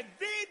God said,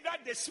 they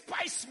that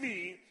despise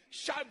me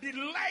shall be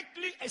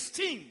lightly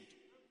esteemed.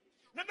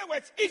 In other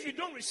words, if you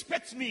don't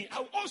respect me, I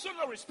will also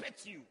not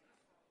respect you.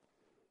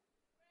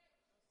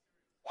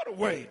 What a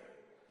way.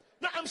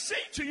 Now I'm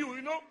saying to you,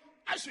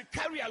 as we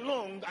carry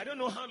along, I don't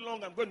know how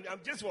long I'm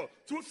just for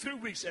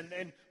 2-3 weeks and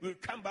then we'll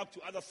come back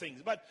to other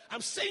things. But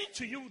I'm saying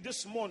to you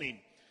this morning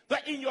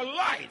that in your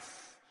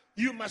life,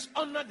 you must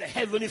honor the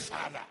Heavenly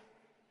Father.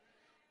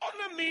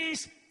 Honor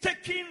means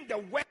taking the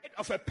word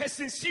of a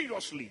person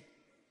seriously.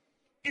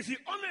 If you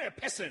honor a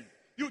person,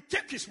 you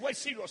take his word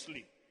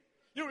seriously.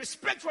 You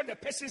respect what the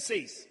person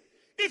says.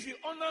 If you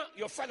honor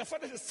your father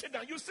says sit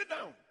down, you sit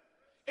down.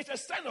 It's a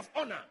sign of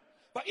honor.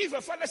 But if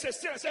your father says,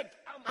 still, I said,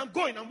 I'm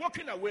going, I'm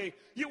walking away,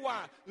 you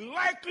are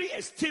likely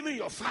esteeming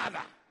your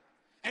father.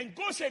 And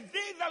God said,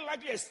 they that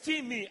likely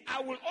esteem me,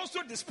 I will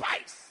also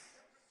despise.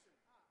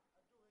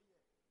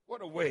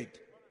 What a word.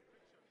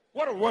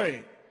 What a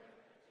word.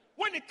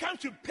 When it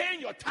comes to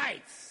paying your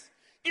tithes,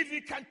 if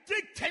you can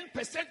take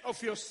 10%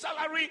 of your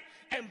salary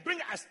and bring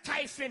it as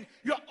tithing,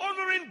 you're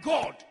honoring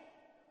God.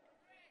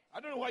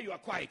 I don't know why you are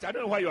quiet.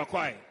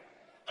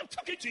 I'm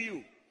talking to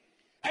you.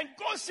 And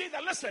God said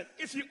that, listen,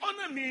 if you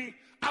honor me,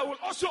 I will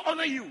also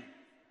honor you.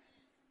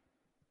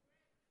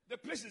 The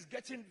place is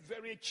getting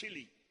very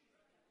chilly.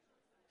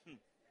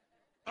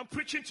 I'm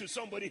preaching to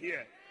somebody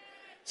here.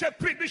 Say,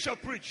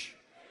 Bishop, preach.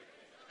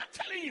 I'm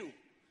telling you.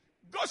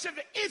 God said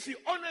that if you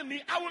honor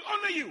me, I will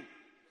honor you.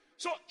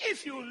 So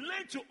if you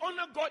learn to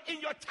honor God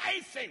in your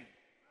tithing,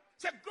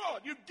 say,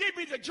 God, you gave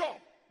me the job.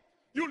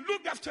 You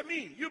looked after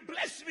me. You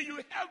blessed me. You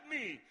helped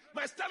me.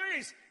 My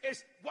salary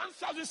is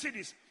 1,000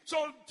 cedis.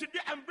 So today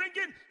I'm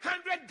bringing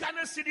 100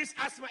 Ghana cedis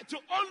to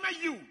honor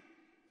you.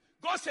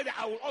 God said that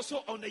I will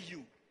also honor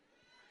you.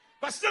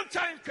 But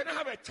sometimes can I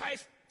have a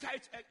tithe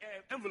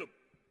envelope?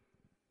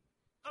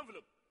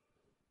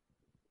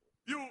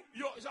 Your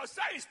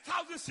salary is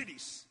 1,000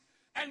 cedis.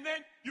 And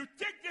then you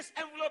take this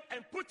envelope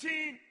and put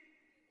in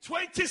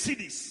 20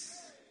 cedis.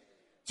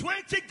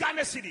 20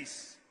 Ghana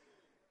cedis.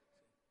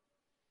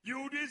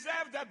 You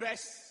deserve the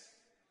best.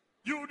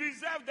 You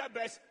deserve the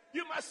best.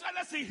 You must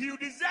rather say you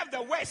deserve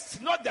the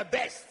worst, not the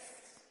best.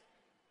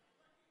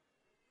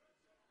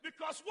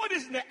 Because what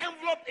is in the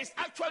envelope is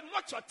actually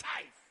not your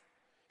tithe.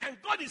 And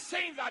God is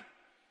saying that,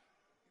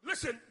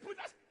 listen,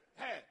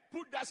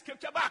 put that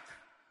scripture back.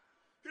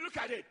 You look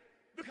at it.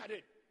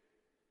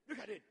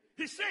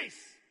 He says,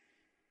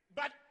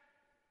 but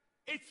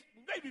it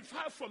may be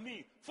far from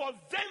me. For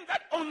them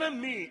that honor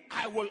me,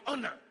 I will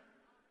honor.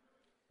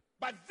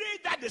 But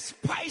they that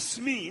despise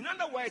me, in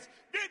other words,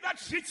 they that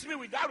treat me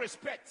without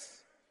respect,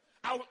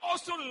 I will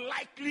also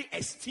likely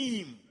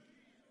esteem.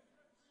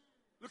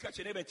 Look at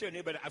your neighbor and tell your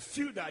neighbor, I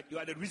feel that you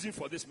are the reason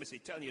for this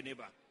message. Tell your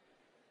neighbor.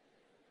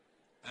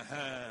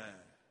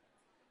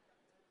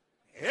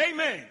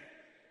 Amen.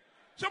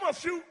 Some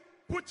of you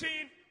put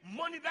in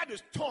money that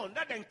is torn,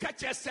 that the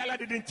catcher seller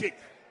didn't take.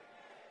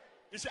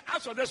 You say,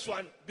 as for this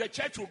one, the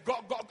church will go,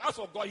 as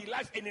for God, he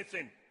likes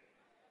anything.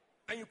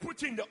 And you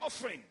put in the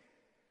offering.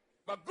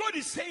 But God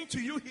is saying to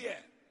you here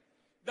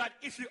that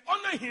if you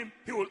honor him,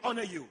 he will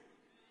honor you.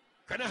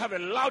 Can I have a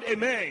loud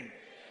amen?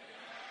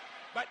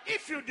 But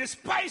if you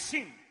despise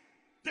him,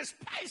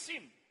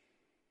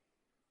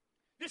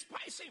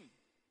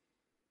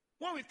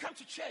 when we come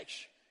to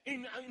church,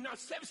 in our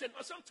service, and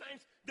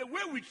sometimes the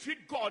way we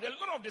treat God, a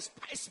lot of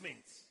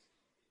despisements.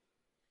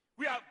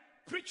 We are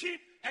preaching,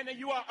 and then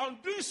you are on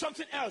doing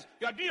something else.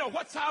 You are doing your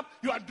WhatsApp.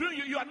 You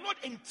are not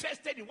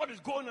interested in what is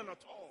going on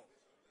at all.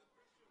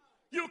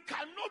 You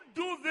cannot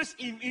do this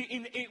in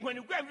when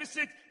you go and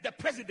visit the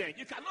president.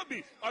 You cannot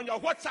be on your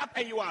WhatsApp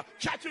and you are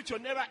chatting to your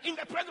neighbor in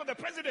the presence of the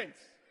president.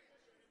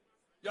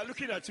 You are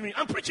looking at me.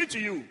 I'm preaching to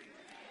you.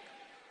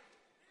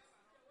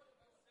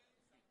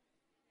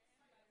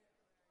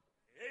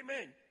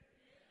 Amen.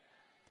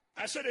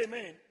 I said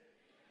amen.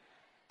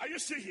 Are you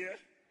still here?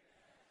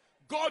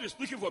 God is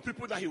looking for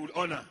people that he would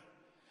honor.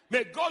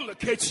 May God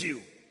locate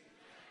you.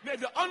 May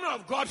the honor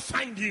of God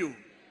find you.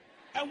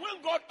 And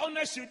when God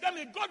honors you, then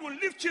God will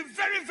lift you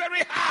very,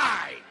 very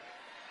high.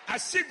 I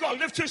see God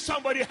lifting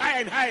somebody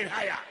higher and higher and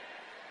higher.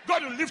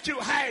 God will lift you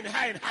higher and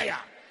higher and higher.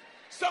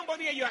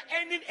 Somebody, you are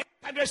earning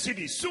 800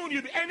 cedis. Soon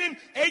you'll be earning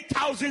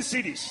 8,000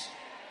 cedis.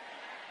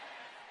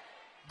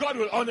 God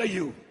will honor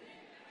you.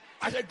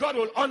 I said, God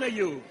will honor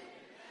you.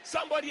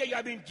 Somebody, you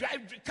have been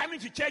coming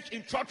to church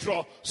in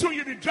Trotro. Soon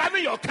you'll be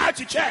driving your car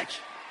to church.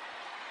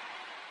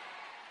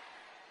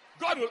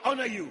 God will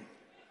honor you.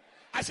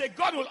 I said,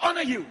 God will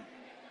honor you.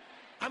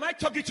 Am I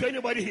talking to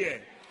anybody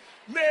here?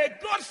 May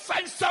God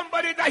find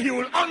somebody that he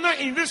will honor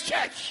in this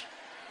church.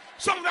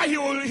 Somebody he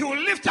will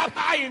lift up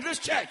high in this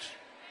church.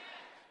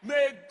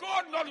 May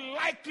God not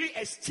lightly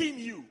esteem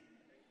you.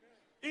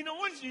 You know,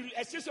 once you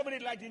esteem somebody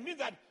lightly, it means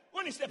that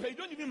when you step, you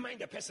don't even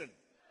mind the person.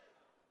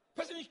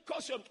 Person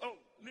calls you, oh,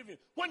 leave him.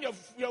 When you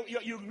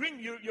ring,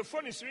 your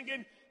phone is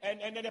ringing,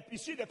 and then you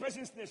see the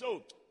person's name,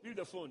 oh, leave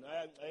the phone.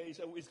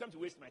 It's come to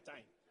waste my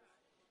time.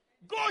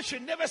 God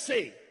should never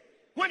say,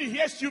 when he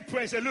hears you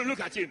pray, say, look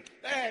at him.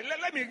 Hey,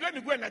 let me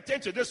go and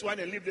attend to this one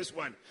and leave this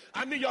one.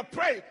 I mean, your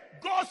prayer,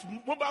 God's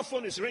mobile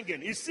phone is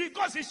ringing. You see,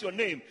 God sees your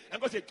name, and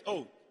God says,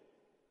 oh,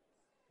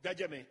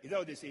 Gajame, is that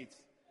what they say it?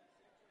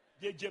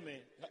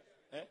 Gajame,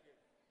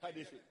 how do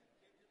they say it?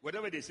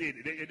 Whatever they say,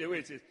 the way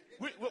it says.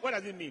 What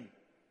does it mean?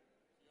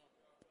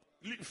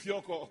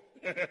 Fioko.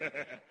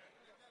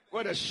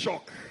 What a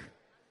shock.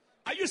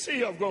 Are you saying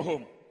you have gone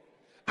home?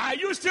 Are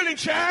you still in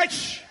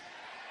church?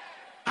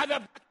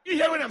 You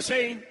hear what I'm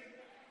saying?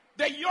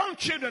 The young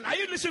children, are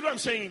you listening to what I'm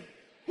saying?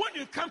 When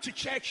you come to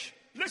church,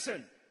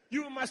 listen,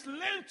 you must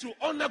learn to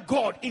honor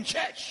God in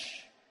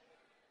church.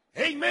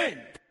 Amen.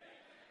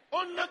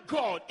 Honor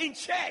God in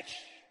church.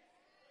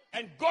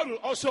 And God will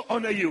also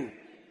honor you.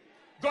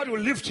 God will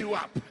lift you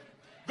up.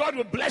 God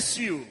will bless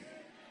you.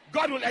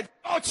 God will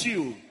exalt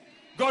you.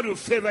 God will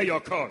favor your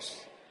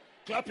cause.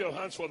 Clap your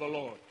hands for the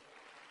Lord.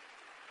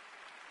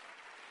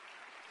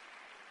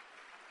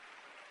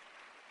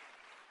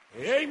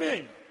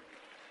 Amen.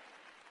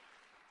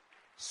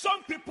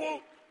 Some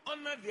people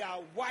honor their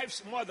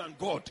wives more than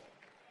God.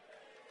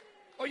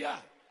 Oh yeah.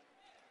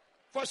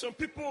 For some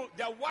people,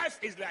 their wife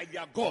is like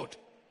their God.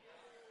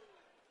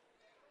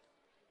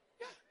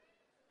 Yeah.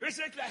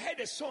 Recently, I heard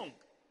a song.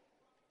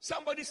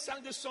 Somebody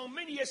sang this song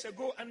many years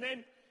ago, and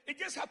then it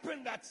just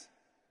happened that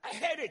I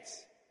heard it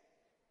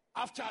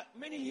after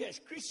many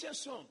years. Christian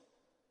song.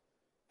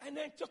 And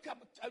then talk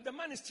about, the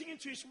man is singing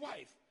to his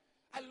wife,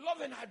 I love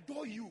and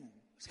adore you. I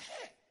said,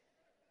 hey.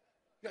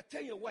 You're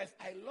telling your wife,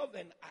 I love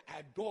and I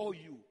adore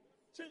you.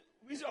 So,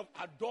 instead of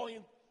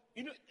adoring,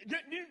 you know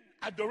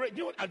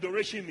what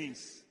adoration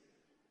means?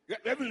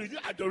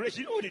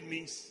 Adoration, you know what it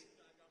means?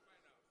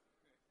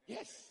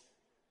 Yes.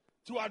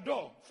 To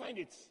adore, find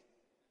it.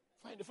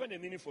 Find a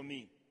meaning for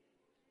me.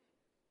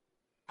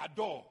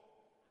 Adore.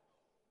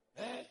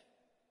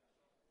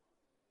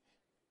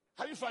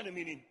 Have you found a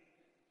meaning?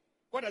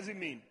 What does it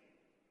mean?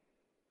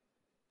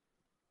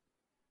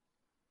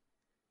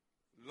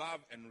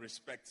 Love and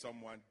respect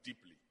someone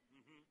deeply.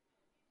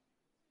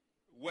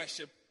 Mm-hmm.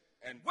 Worship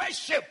and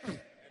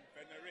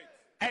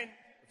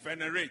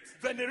venerate.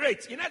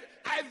 Venerate. You know,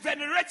 I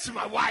venerate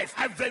my wife.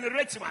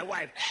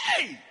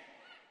 Hey!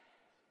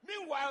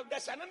 Meanwhile,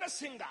 there's another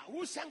singer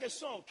who sang a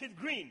song, Kid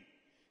Green.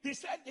 He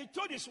said,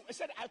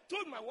 I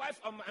told my wife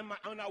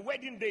on our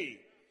wedding day,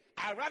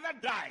 I'd rather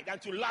die than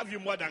to love you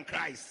more than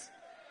Christ.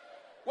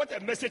 What a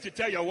message to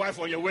tell your wife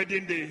on your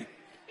wedding day.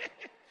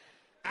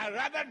 I'd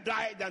rather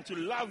die than to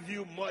love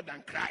you more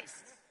than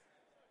Christ.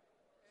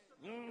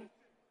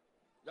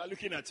 You're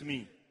looking at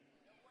me.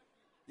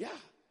 Yeah.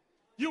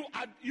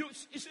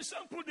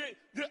 Some people,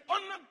 they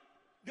honor,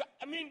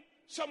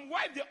 some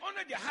wives, they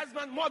honor their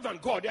husband more than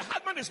God. Their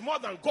husband is more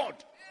than God.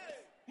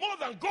 More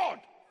than God.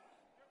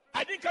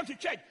 I didn't come to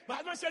church. My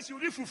husband says you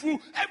eat fufu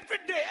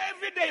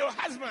every day, your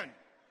husband.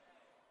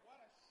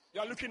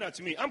 You are looking at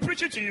me. I'm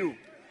preaching to you.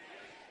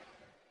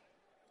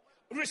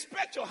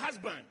 Respect your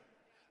husband,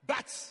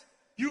 but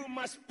you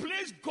must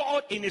place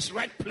God in his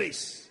right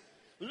place.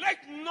 Let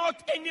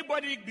not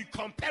anybody be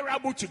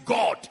comparable to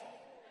God.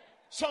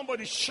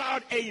 Somebody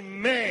shout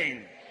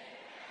amen.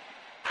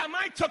 Am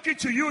I talking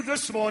to you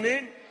this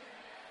morning?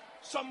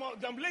 Some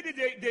of them ladies,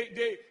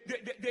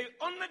 they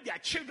honor their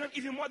children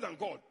even more than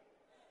God.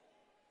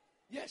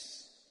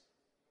 Yes.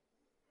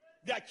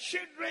 Their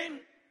children,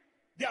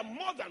 they are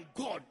more than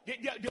God. They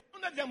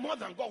honor them more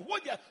than God.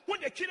 When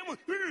they kill them,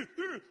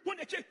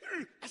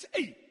 I say,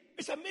 hey,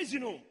 it's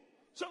amazing. Oh.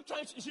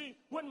 Sometimes, you see,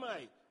 when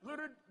my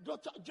little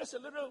daughter, just a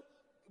little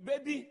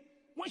baby,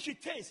 when she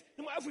tastes,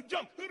 I have to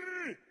jump.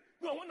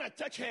 No, when I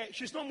touch her,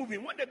 she's not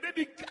moving. When the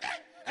baby,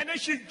 and then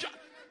she jump,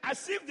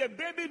 as if the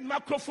baby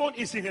microphone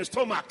is in her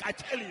stomach, I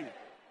tell you.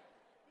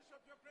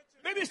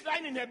 Baby's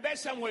lying in her bed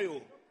somewhere.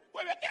 Oh.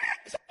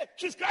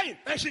 She's crying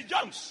and she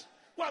jumps.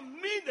 Well,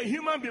 me, the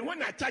human being,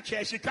 when I touch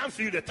her, she can't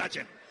feel the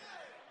touching.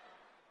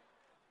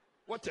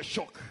 What a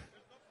shock.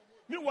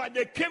 Meanwhile,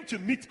 they came to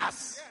meet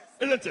us,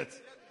 isn't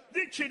it?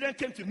 These children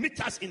came to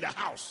meet us in the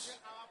house.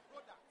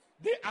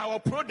 They are our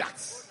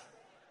products.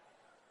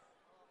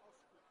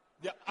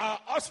 They are our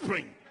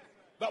offspring.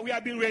 But we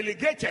have been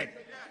relegated.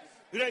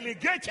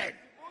 Relegated.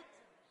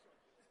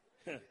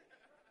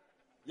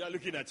 You are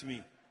looking at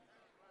me.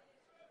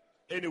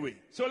 Anyway,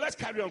 so let's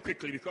carry on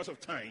quickly because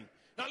of time.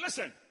 Now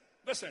listen.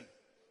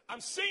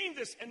 I'm saying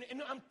this and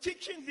I'm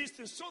teaching these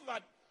things so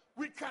that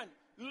we can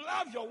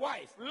love your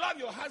wife, love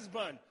your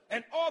husband,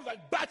 and all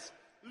that. But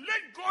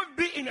let God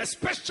be in a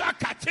special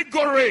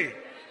category.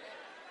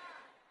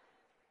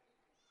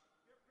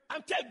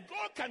 I'm telling you,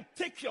 God can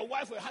take your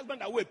wife or your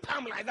husband away,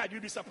 palm like that.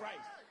 You'll be surprised.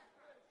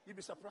 You'll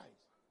be surprised.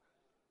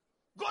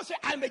 God said,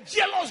 I'm a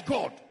jealous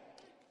God.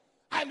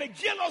 I'm a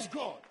jealous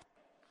God.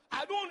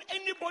 I don't want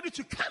anybody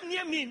to come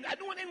near me. I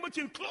don't want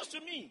anybody to be close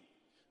to me.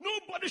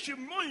 Nobody should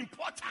be more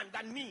important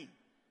than me.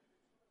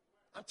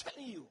 I'm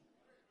telling you.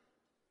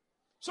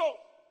 So,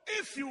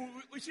 if you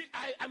see,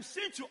 I'm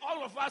saying to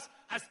all of us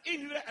as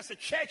individuals, as a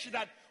church,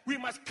 that we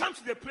must come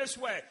to the place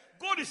where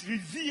God is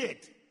revered,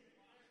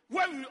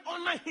 where we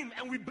honor him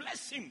and we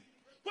bless him.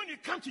 When you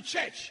come to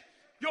church,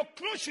 your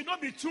clothes should not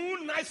be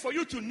too nice for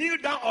you to kneel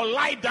down or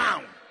lie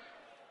down.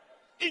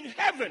 In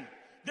heaven,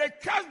 they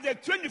cast the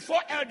 24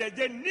 elders,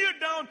 they kneel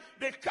down,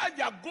 they cast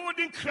their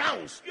golden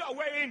crowns. You are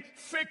wearing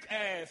fake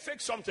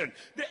something.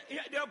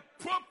 They're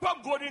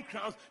proper golden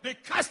crowns, they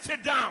cast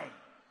it down.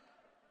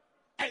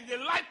 And they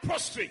lie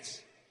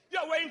prostrate. You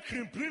are wearing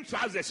cream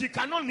trousers, you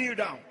cannot kneel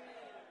down.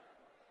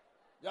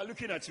 You are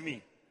looking at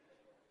me.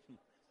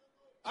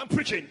 I'm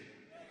preaching.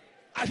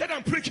 I said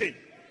I'm preaching.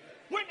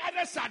 When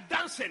others are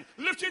dancing,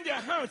 lifting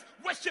their hands,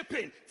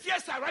 worshiping,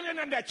 tears are running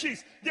on their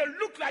cheeks, they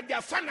look like they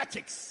are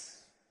fanatics.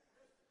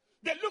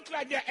 They look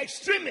like they're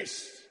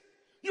extremists.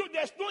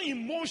 There's no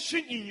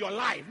emotion in your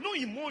life. No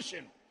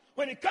emotion.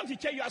 When it comes to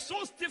church, you are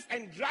so stiff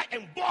and dry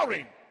and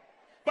boring.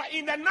 But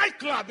in the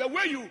nightclub, the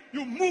way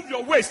you move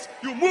your waist,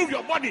 you move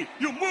your body,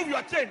 you move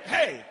your thing.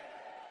 Hey,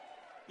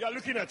 you're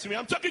looking at me.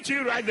 I'm talking to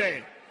you right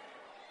there.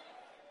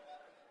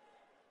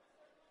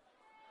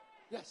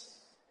 Yes.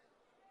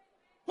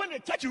 When they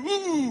touch you,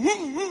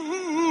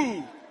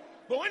 ooh.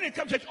 But when it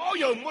comes to church, all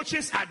your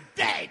emotions are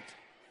dead.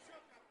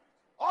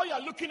 All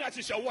you're looking at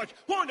is your watch.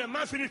 When the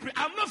man finished preaching,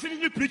 I'm not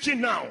finished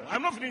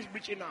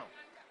preaching now.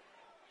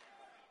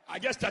 I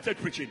just started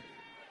preaching.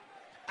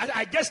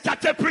 I just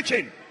started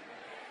preaching.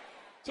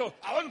 So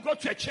I want to go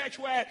to a church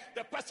where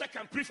the pastor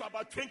can preach for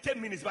about 20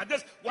 minutes, but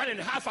just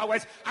 1.5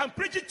 hours. I'm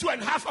preaching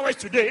 2.5 hours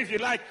today. If you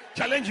like,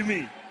 challenge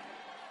me.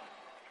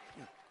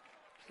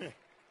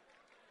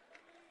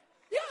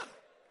 Yeah.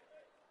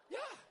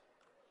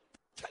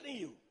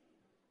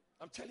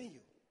 I'm telling you.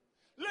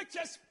 Let's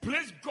just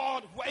place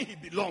God where he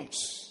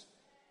belongs.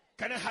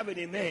 Can I have an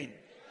amen?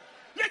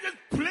 Let's just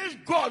place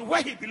God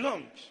where he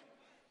belongs.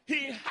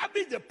 He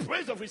inhabits the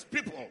praise of his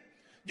people.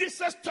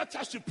 Jesus taught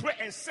us to pray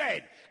and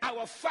said,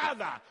 our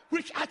Father,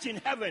 which art in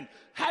heaven,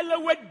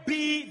 hallowed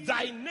be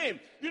thy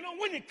name.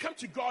 When you come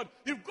to God,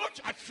 you've got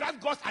to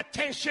attract God's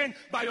attention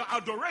by your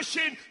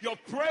adoration, your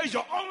praise,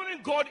 your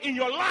honoring God in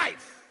your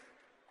life.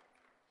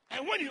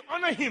 And when you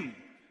honor him,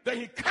 then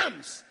he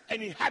comes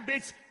and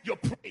inhabits your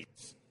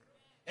praise.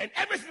 And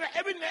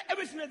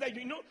everything that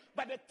you know,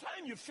 by the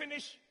time you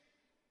finish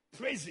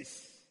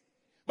praises,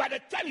 by the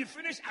time you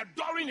finish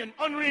adoring and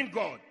honoring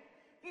God,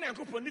 do you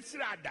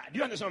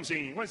understand what I'm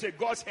saying? When I say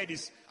God's head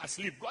is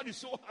asleep, God is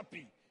so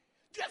happy.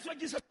 That's what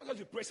Jesus tells us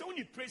to pray. So when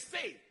you pray,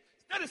 say,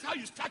 that is how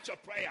you start your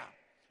prayer.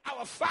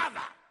 Our Father,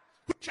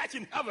 which art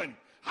in heaven,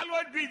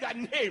 hallowed be thy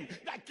name,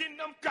 thy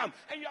kingdom come.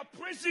 And you're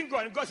praising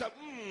God, and God says,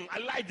 I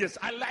like this,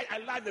 I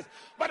like this.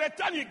 By the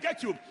time you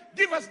get to,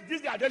 give us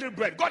this our daily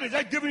bread. God is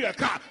just giving you a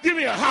car,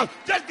 giving you a house,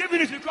 just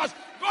giving it because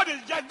God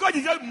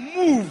is just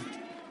moved.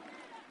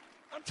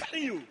 I'm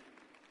telling you,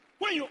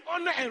 when you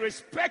honor and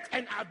respect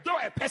and adore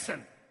a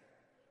person,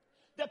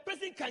 the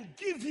person can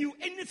give you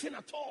anything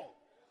at all.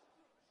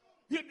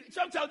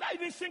 Sometimes without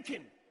even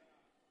thinking.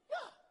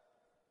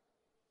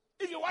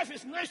 Yeah. If your wife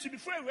is nice, you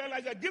before you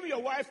realize that, give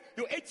your wife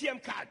your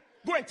ATM card.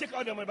 Go and take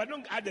out the money, but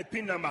don't add the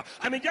PIN number.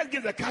 I mean, just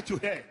give the card to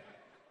her.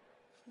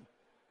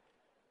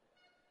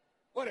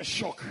 What a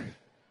shock.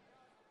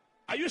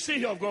 Are you seeing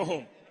here or go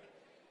home?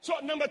 So,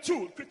 number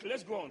 2, quickly,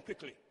 let's go on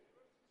quickly.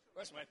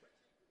 Where's my...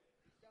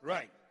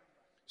 Right.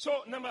 So,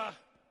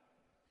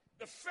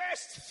 the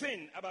first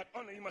thing about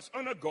honor, you must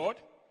honor God,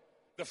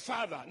 the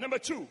Father. Number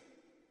 2,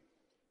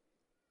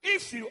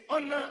 if you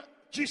honor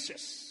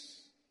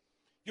Jesus,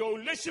 your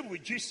relationship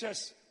with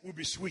Jesus will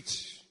be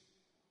sweet.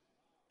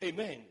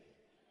 Amen.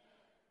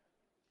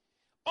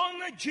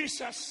 Honor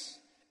Jesus,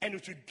 and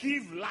it will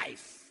give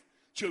life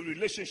to a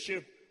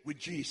relationship with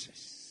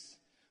Jesus.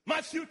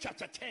 Matthew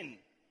chapter 10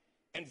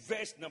 and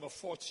verse number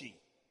 40.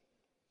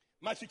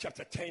 Matthew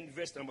chapter 10,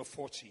 verse number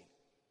 40.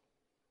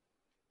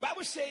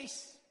 Bible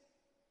says,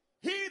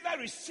 he that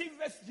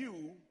receiveth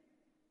you,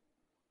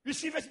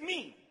 receiveth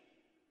me.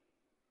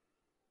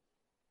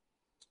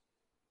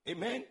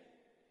 Amen.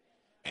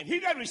 And he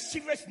that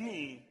receiveth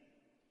me,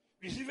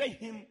 receiveth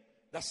him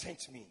that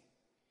sent me.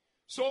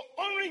 So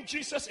honoring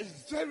Jesus is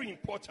very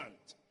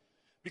important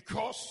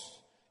because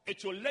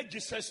it will let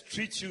Jesus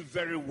treat you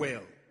very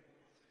well.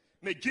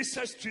 May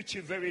Jesus treat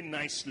you very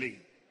nicely.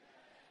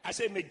 I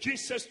say, may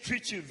Jesus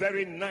treat you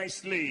very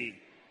nicely.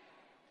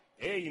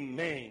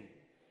 Amen.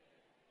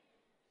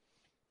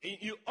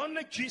 You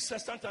honor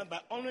Jesus sometimes by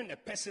honoring a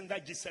person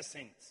that Jesus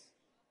sent.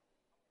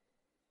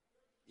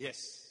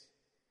 Yes.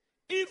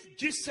 If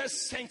Jesus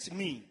sent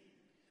me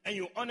and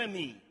you honor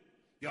me,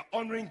 you are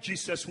honoring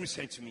Jesus who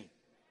sent me.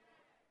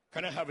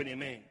 Can I have an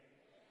amen?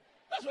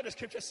 That's what the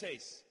scripture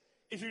says.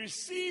 If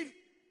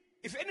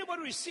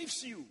anybody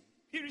receives you,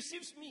 he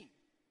receives me.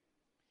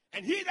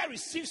 And he that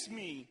receives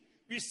me,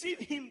 receive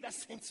him that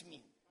sent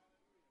me.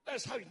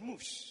 That's how it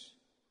moves.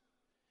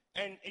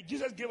 And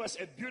Jesus gave us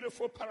a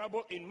beautiful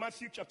parable in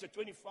Matthew chapter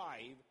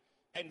 25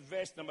 and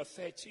verse number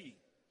 40.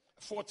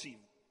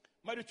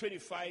 Matthew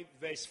 25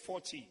 verse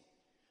 40.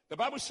 The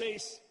Bible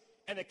says,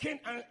 and the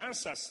king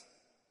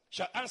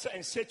shall answer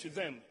and say to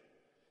them,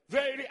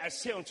 verily I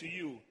say unto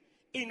you,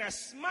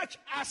 inasmuch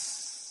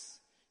as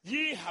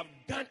ye have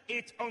done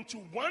it unto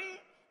one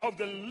of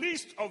the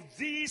least of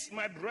these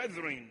my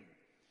brethren,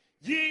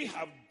 ye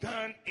have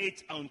done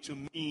it unto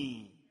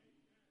me.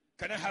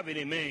 Can I have an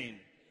amen?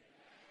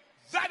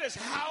 That is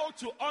how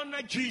to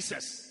honor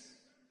Jesus.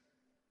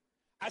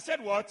 I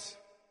said what?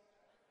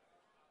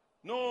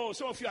 No,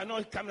 some of you are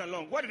not coming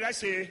along. What did I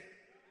say?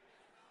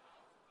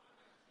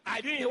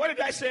 I didn't hear. What did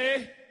I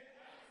say?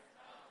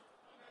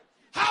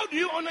 How do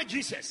you honor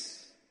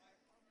Jesus?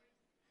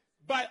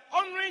 By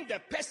honoring the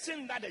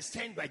person that is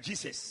sent by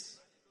Jesus.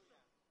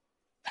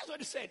 That's what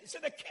he said. He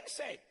said, the king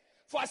said,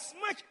 for as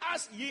much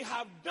as ye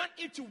have done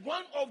it to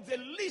one of the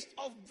least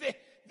of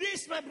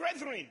these my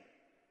brethren,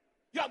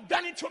 you have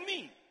done it to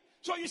me.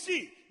 So you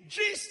see,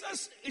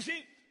 Jesus,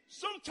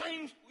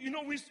 sometimes,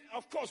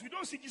 of course, we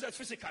don't see Jesus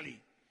physically.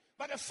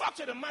 But the fact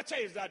of the matter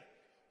is that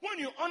when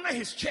you honor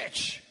his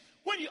church,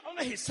 when you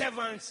honor his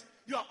servants,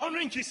 you are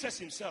honoring Jesus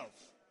himself.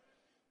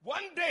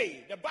 One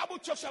day, the Bible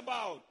talks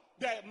about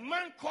the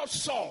man called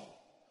Saul,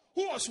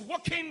 who was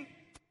walking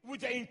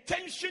with the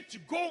intention to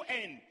go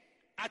and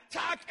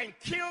attack and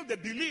kill the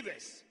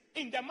believers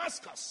in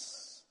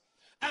Damascus.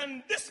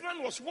 And this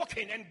man was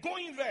walking and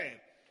going there.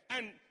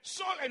 And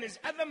Saul and his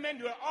other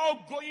men were all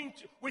going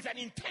with an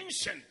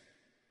intention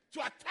to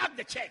attack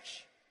the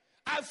church.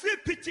 I feel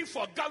pity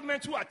for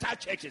governments who attack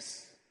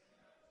churches.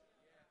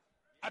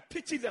 I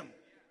pity them.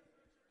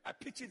 I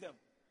pity them.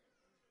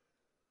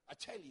 I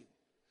tell you.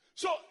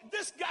 So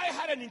this guy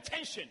had an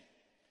intention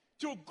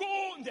to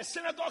go in the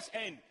synagogues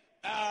and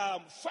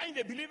find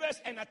the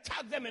believers and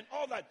attack them and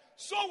all that.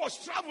 Saul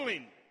was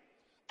traveling.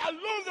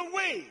 Along the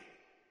way,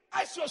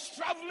 as he was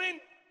traveling,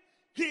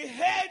 he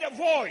heard a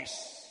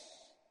voice.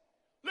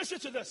 Listen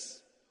to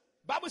this.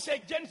 Bible says,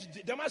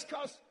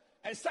 Damascus,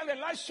 and saw the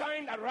light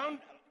shine around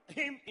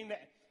him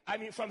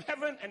from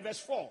heaven, and verse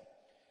 4.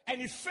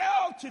 And he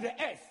fell to the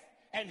earth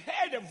and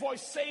heard a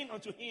voice saying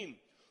unto him,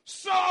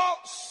 Saul,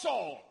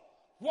 Saul,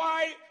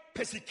 why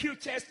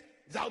persecutest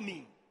thou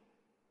me?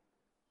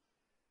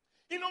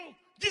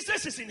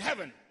 Jesus is in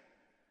heaven.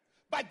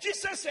 But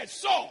Jesus said,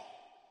 Saul,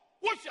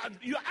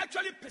 you are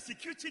actually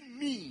persecuting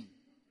me.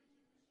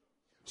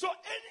 So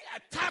any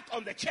attack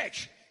on the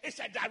church is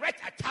a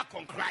direct attack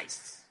on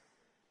Christ.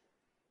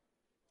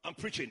 I'm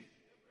preaching.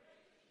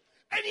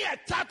 Any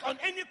attack on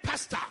any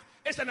pastor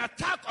is an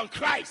attack on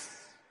Christ.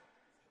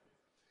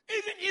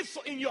 Even if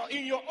in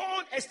your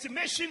own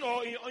estimation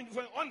or in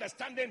your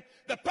understanding,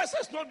 the person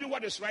is not doing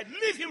what is right,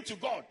 leave him to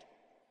God.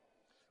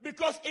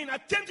 Because in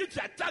attempting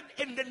to attack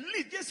in the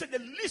least, just the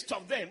least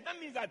of them, that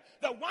means that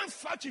the one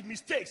found with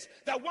mistakes,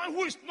 the one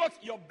who is not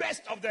your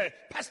best of the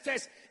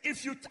pastors,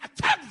 if you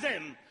attack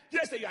them,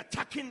 just that you're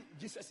attacking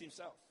Jesus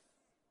himself.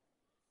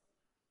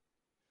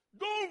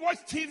 Don't watch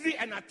TV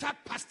and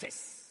attack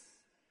pastors.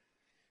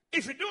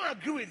 If you don't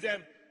agree with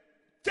them,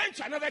 turn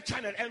to another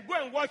channel and go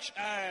and watch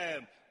a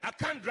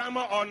Akan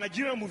drama or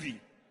Nigerian movie.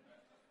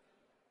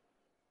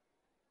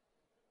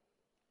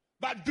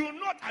 But do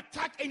not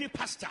attack any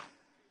pastor.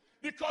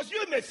 Because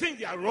you may think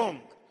they are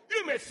wrong.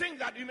 You may think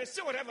that you may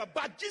say whatever.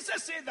 But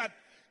Jesus said that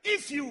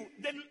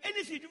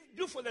anything you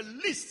do for the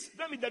least,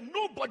 that means the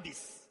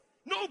nobodies,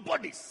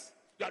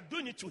 you are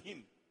doing it to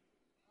him.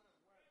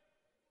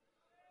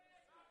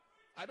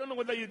 I don't know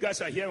whether you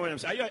guys are hearing what I'm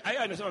saying. Are you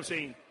understand what I'm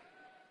saying?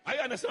 Are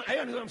you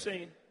understand what I'm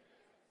saying?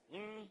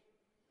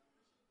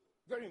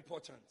 Very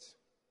important.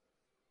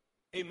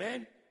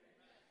 Amen.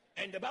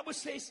 And the Bible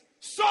says,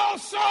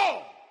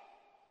 Saul,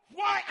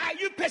 why are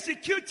you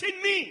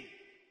persecuting me?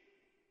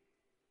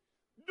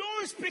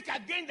 Don't speak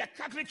against the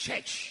Catholic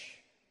Church.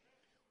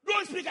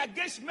 Don't speak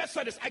against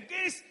Methodists,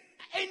 against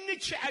any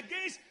church,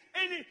 against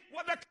any,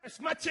 whether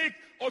charismatic,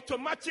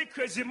 automatic,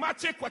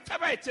 charismatic,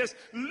 whatever it is.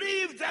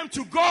 Leave them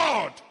to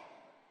God.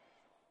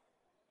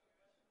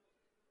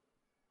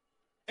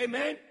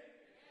 Amen.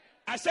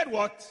 I said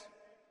what?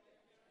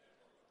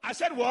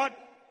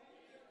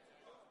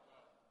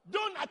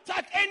 Don't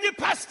attack any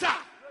pastor.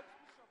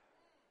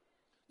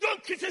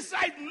 Don't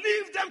criticize.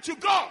 Leave them to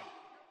God.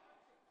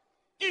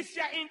 If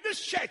you're in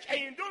this church and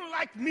you don't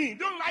like me,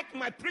 don't like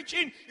my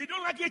preaching, you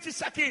don't like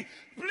Itisaki,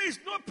 please,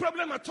 no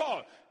problem at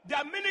all. There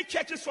are many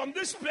churches from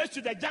this place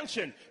to the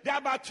junction. There are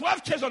about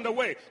 12 churches on the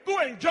way. Go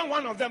and join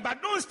one of them,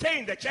 but don't stay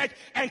in the church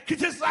and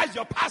criticize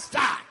your pastor.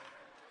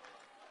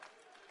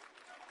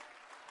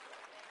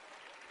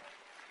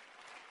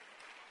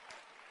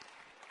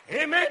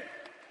 Amen.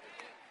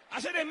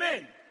 I said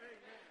amen.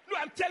 Look,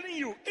 I'm telling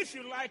you, if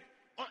you like,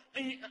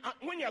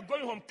 when you're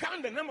going home,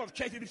 count the number of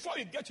churches before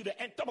you get to the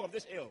top of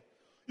this hill.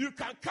 You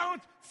can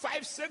count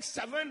 5, 6,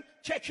 7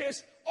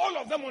 churches, all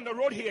of them on the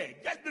road here.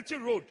 Just little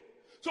road.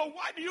 So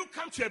why do you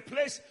come to a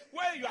place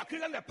where you are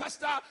criticizing the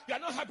pastor, you are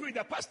not happy with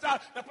the pastor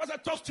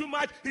talks too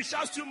much, he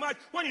shouts too much,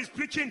 when he's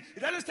preaching, he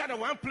doesn't stand in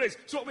one place,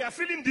 so we are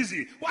feeling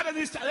dizzy. Why does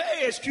he stand?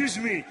 Hey, excuse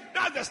me,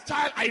 that's the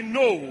style I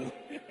know.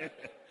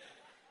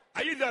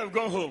 Are you there? I've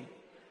gone home.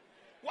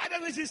 Why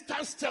doesn't he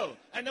stand still?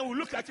 And then we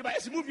look at him,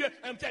 let's move here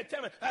and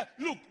tell him,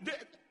 look,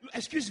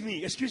 excuse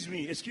me. This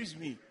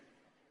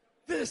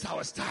is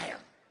our style.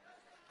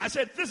 I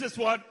said, this is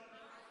what?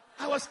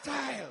 Our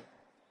style.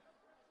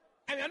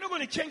 And we are not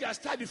going to change our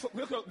style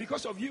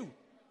because of you.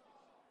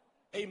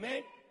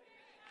 Amen.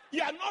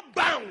 You are not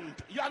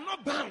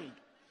bound.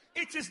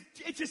 It is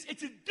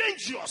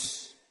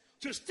dangerous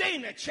to stay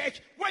in a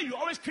church where you're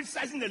always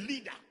criticizing the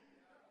leader.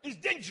 It's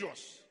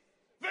dangerous.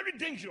 Very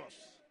dangerous.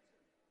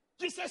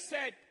 Jesus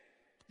said,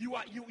 you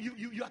are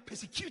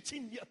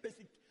persecuting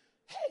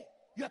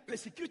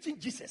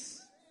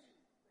Jesus.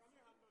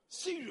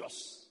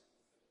 Serious.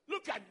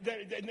 Look at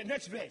the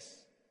next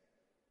verse.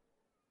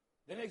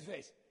 The next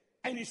verse.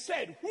 And he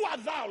said, who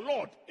art thou,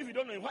 Lord? If you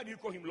don't know him, why do you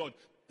call him Lord?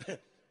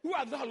 Who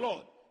art thou,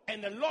 Lord?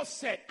 And the Lord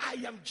said, I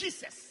am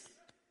Jesus,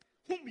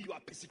 whom you are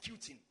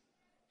persecuting.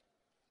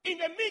 In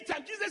the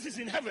meantime, Jesus is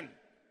in heaven.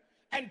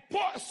 And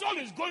Saul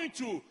is going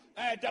to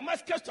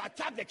Damascus to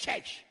attack the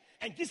church.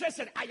 And Jesus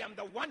said, I am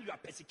the one you are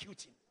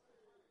persecuting.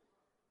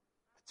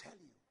 I tell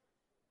you.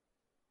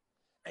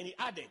 And he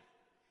added,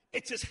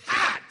 it is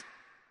hard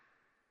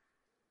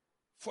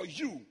for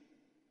you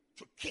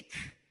to kick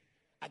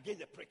against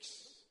the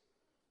pricks.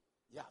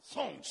 Yeah,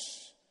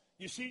 thorns.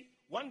 You see,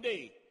 one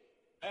day,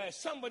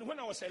 somebody, when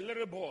I was a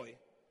little boy,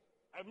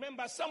 I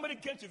remember somebody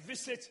came to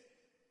visit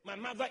my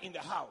mother in the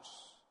house.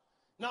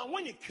 Now,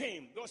 when he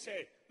came, there was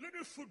a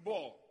little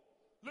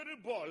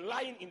ball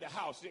lying in the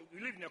house.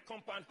 We live in a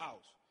compound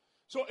house.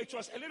 So it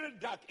was a little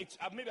dark. It's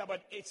maybe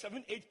about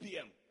 7, 8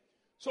 p.m.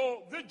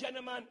 So this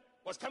gentleman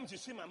was coming to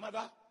see my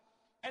mother.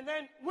 And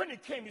then when he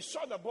came, he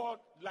saw the ball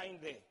lying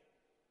there.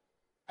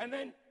 And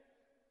then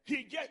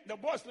the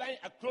ball was lying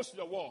close to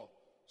the wall.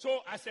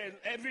 So as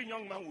every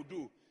young man would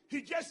do,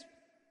 he just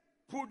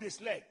pulled his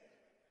leg,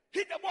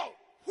 hit the ball,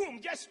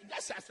 just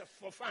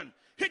for fun,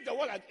 hit the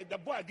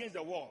ball against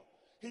the wall.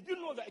 He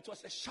didn't know that it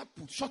was a shot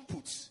put.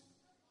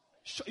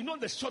 You know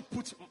the shot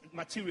put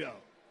material,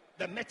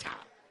 the metal.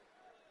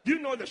 Do you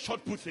know the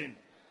shot put thing?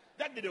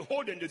 That they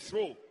hold and they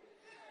throw.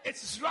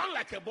 It's round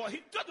like a ball.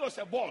 He thought it was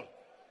a ball.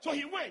 So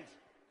he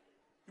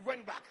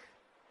went back.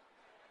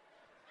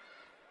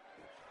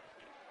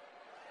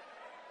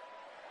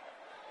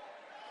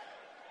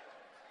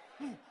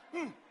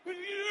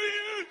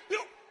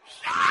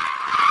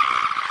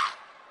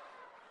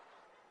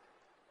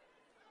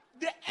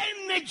 The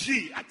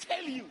energy, I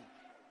tell you.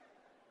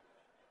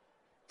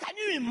 Can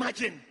you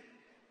imagine?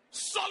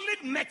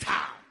 Solid metal.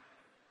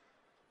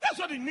 That's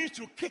what it means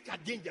to kick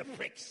against the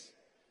pricks.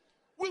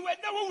 We were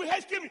there when we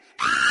heard screaming.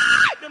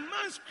 The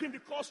man screamed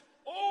because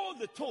all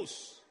the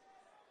toes,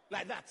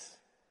 like that,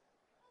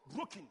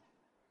 broken.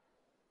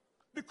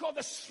 Because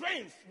the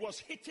strength was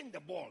hitting the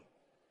ball.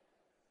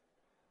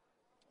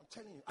 I'm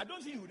telling you, I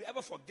don't think he would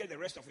ever forget the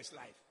rest of his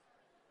life.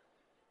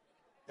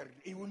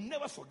 He will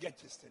never forget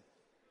this thing.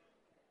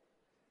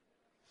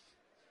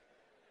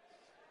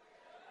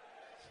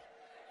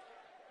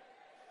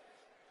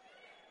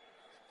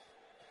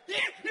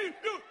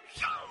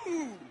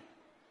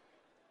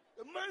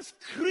 The man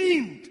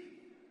screamed.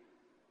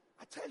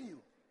 I tell you.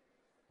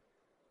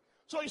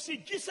 So you see,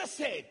 Jesus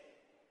said,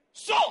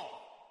 So,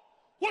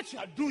 what you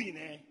are doing,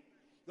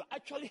 you're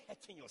actually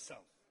hurting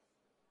yourself.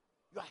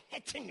 You are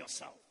hurting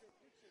yourself.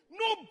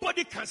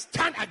 Nobody can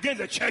stand against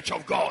the church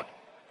of God.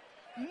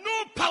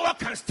 No power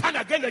can stand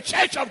against the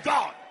church of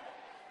God.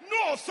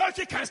 No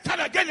authority can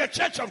stand against the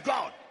church of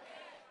God.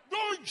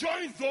 Don't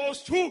join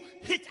those who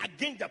hit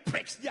against the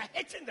pricks. They are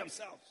hating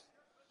themselves.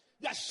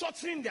 They are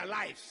shortening their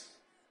lives.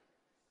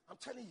 I'm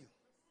telling you.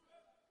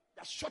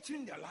 They are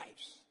shortening their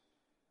lives.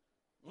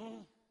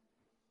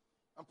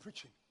 I'm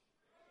preaching.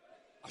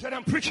 I said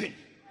I'm preaching.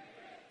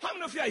 How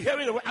many of you are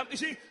hearing the word? You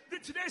see,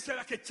 today is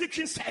like a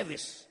teaching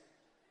service.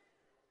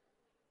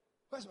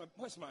 Where's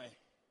my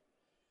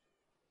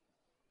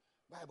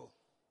Bible?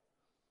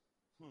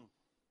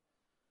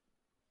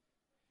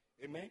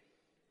 Amen.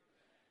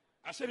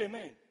 I said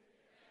amen.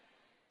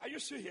 Are you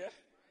still here?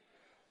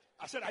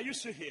 I said, are you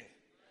still here?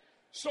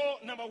 So,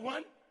 number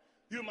one,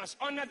 you must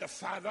honor the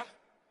Father.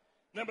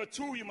 Number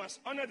two, you must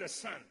honor the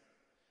Son.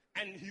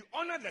 And you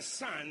honor the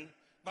Son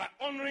by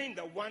honoring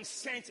the one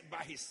sent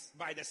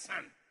by the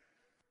Son.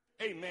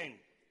 Amen.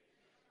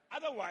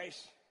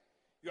 Otherwise,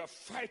 you are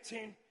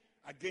fighting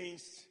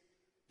against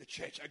the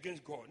church,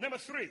 against God. Number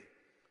three,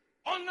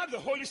 honor the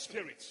Holy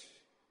Spirit.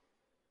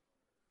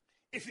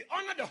 If you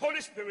honor the Holy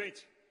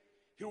Spirit,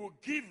 He will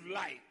give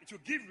life. It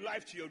will give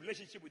life to your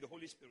relationship with the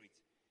Holy Spirit.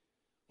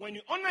 When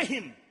you honor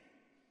Him,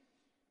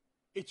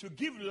 it will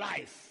give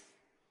life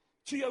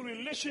to your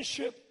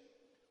relationship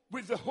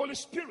with the Holy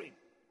Spirit.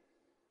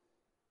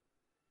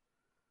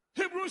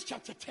 Hebrews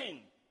chapter 10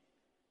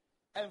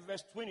 and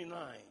verse 29.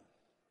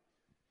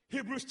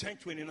 Hebrews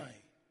 10:29.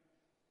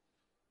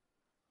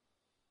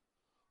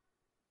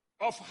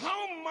 Of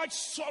how much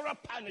sorrow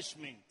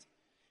punishment,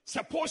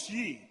 suppose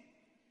ye,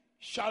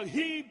 shall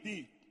he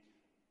be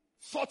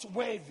thought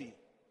worthy,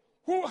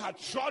 who had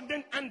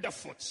trodden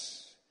underfoot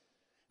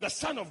the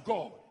Son of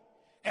God,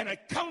 and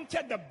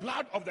accounted the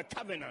blood of the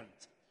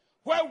covenant,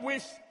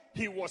 wherewith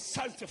he was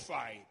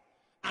sanctified,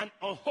 an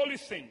unholy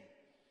thing,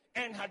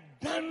 and had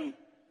done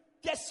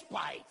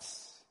despite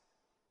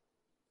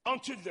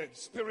unto the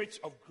Spirit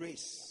of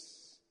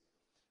grace.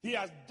 He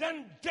has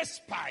done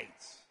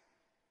despite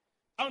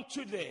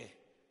unto the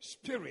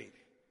Spirit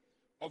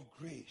of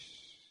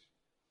grace.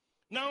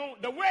 Now,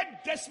 the word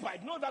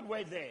despite, know that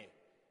word there.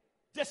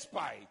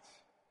 Despite.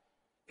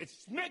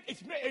 It's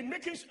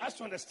making us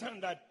to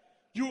understand that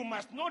you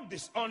must not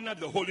dishonor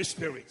the Holy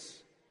Spirit.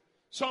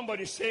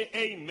 Somebody say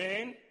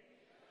amen.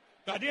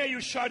 Now, there you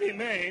shout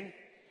amen.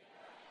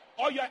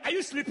 Or are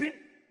you sleeping?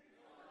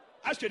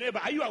 Ask your neighbor,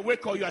 are you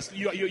awake or you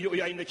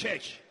are in the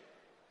church?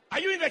 Are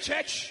you in the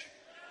church?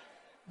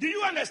 Do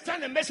you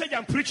understand the message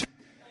I'm preaching?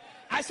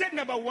 I said,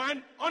 number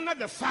one, honor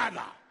the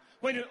Father.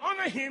 When you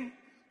honor Him,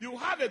 you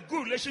have a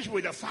good relationship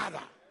with the Father.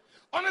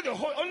 Honor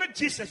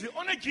Jesus. If you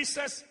honor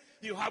Jesus,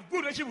 you have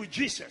good relationship with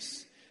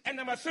Jesus. And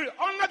number three,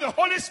 honor the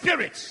Holy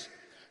Spirit,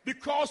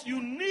 because you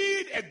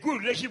need a good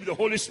relationship with the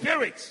Holy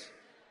Spirit.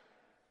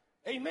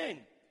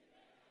 Amen.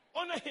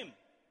 Honor Him.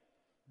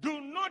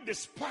 Do not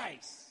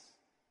despise.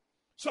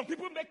 Some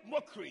people make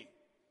mockery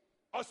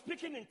of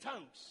speaking in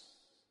tongues.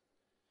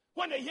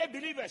 When they hear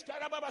believers,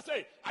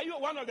 say, are you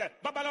one of the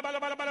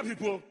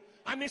people?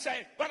 I mean,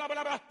 say,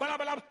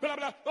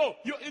 oh,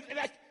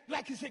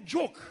 like it's a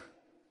joke.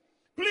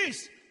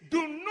 Please,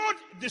 do not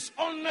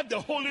dishonor the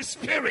Holy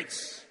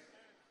Spirit.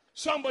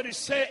 Somebody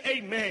say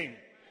amen.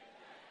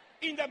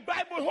 In the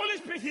Bible, Holy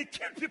Spirit, He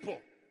killed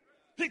people.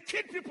 He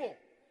killed people.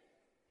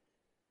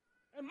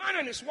 A man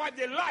and his wife,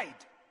 they lied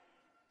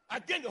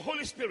against the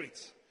Holy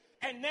Spirit.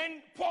 And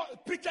then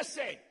Peter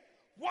said,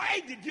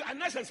 why did you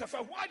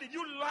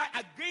lie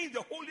against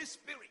the Holy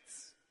Spirit?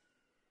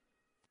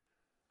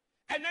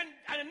 And then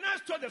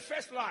Ananias told the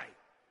first lie.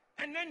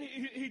 And then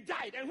he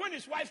died. And when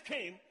his wife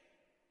came,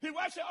 his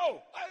wife said,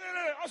 oh,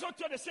 also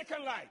told the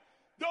second lie.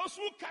 Those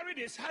who carried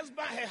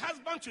her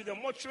husband to the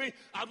mortuary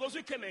are those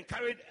who came and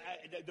carried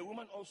the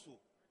woman also.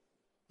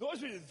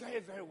 Those were very,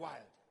 very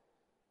wild.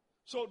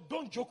 So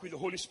don't joke with the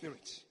Holy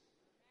Spirit.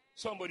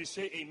 Somebody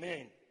say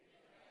amen.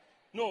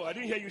 No, I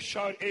didn't hear you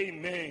shout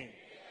amen.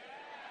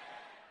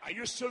 Are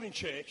you still in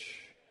church?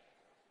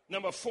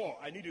 Number 4,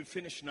 I need to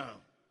finish now.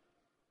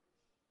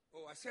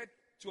 Oh, I said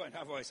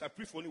 2.5 hours. I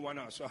preach for only 1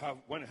 hour, so I have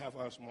 1.5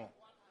 hours more.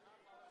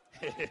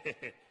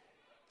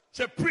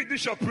 Say, preach,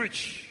 Bishop,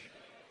 preach.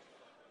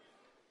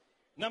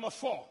 Number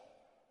 4,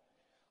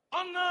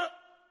 honor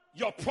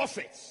your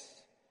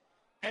prophets,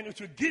 and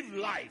it will give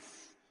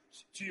life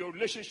to your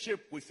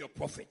relationship with your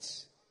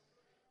prophets.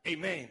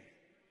 Amen.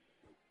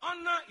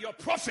 Honor your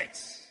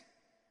prophets.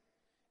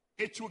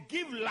 It will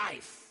give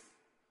life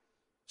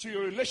to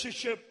your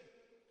relationship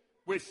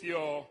with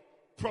your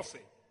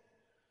prophet.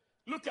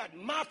 Look at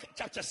Mark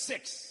chapter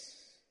 6,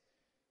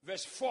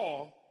 verse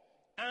 4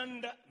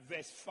 and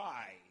verse 5.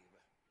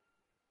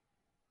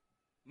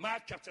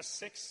 Mark chapter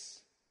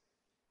 6,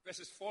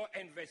 verses 4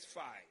 and verse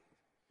 5.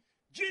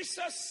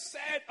 Jesus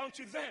said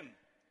unto them,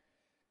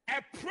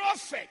 a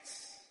prophet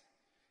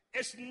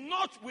is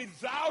not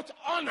without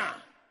honor,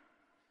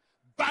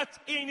 but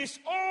in his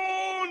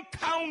own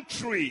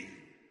country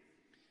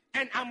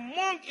and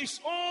among his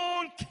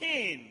own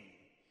kin,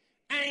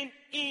 and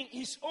in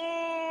his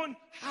own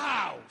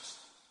house.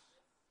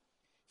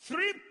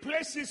 3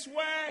 places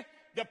where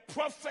the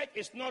prophet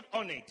is not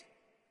honored.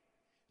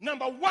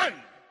 Number 1,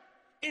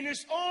 in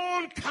his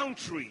own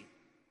country.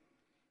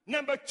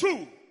 Number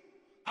 2,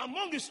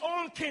 among his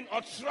own kin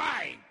or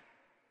tribe.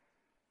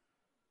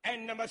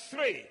 And number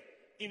 3,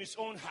 in his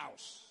own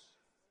house.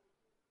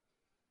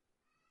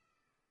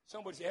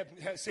 Somebody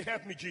say,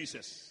 help me,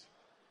 Jesus.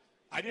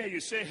 I dare you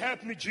say,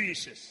 help me,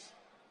 Jesus.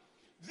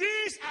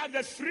 These are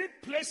the 3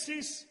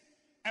 places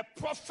a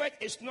prophet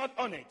is not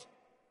honored.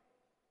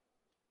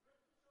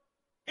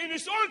 In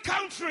his own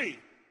country.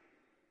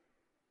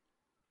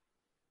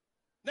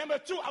 Number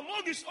 2,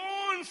 among his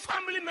own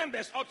family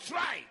members or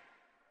tribe.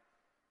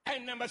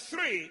 And number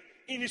 3,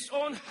 in his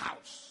own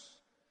house.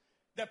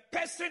 The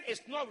person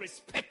is not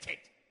respected.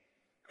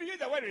 You hear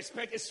the word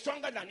respect is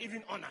stronger than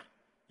even honor.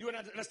 You will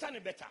understand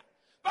it better.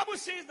 Bible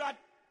says that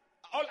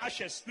all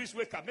ushers, please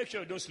wake up. Make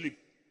sure you don't sleep.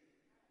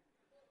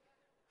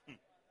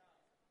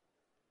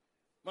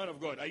 Man of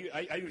God, are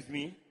you with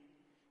me?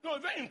 No,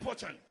 very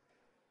important.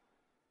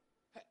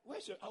 Hey,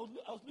 I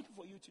was looking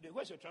for you today.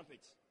 Where's your trumpet?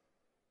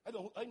 I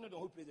know the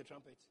one who plays the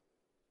trumpet.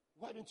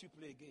 Why don't you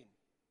play again?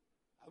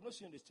 I've not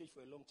seen you on the stage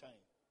for a long time.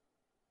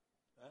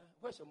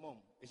 Where's your mom?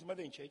 Is your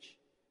mother in church?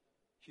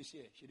 She's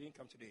here. She didn't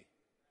come today.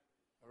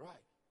 All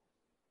right.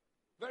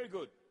 Very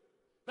good.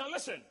 Now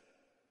listen.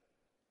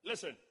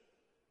 Listen.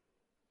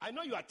 I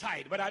know you are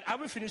tired, but I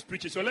haven't finished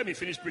preaching, so let me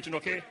finish preaching,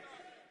 okay?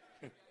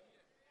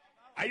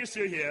 Are you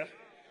still here?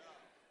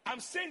 I'm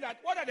saying that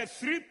what are the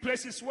 3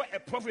 places where a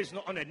prophet is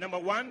not honored? Number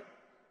 1,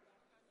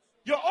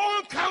 your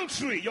own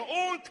country. Your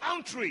own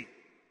country.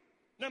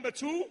 Number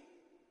 2,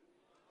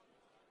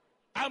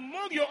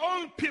 among your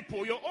own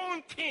people, your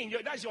own king.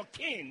 That's your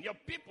king, your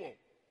people.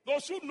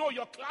 Those who know,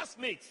 your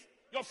classmates,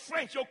 your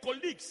friends, your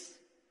colleagues.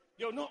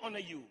 They will not honor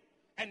you.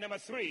 And number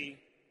 3,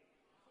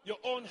 your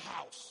own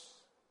house.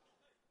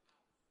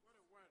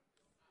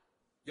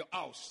 Your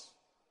house.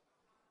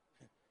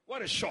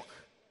 What a shock.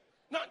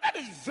 Now, that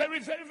is very,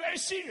 very, very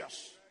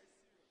serious.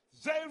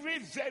 Very,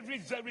 very,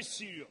 very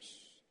serious.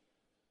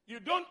 You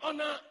don't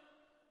honor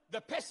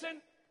the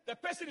person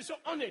is so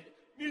honored.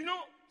 You know,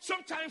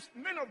 sometimes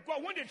men of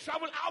God, when they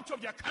travel out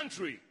of their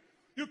country,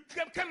 you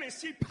come and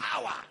see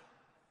power.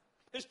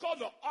 It's called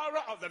the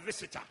aura of the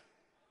visitor.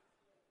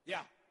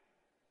 Yeah.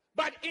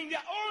 But in their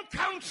own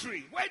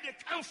country, where they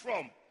come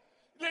from,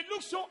 they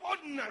look so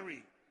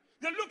ordinary.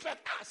 They look like,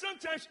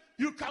 sometimes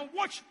you can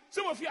watch,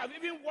 some of you have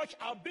even watched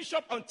our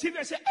bishop on TV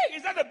and say, hey,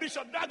 is that the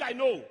bishop that I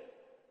know?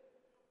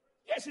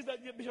 Yes, it's the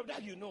bishop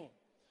that you know.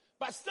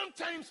 But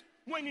sometimes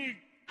when you're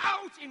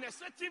out in a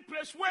certain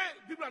place where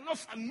people are not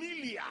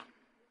familiar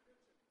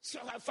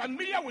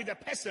with the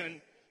person,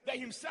 that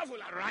himself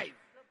will arrive.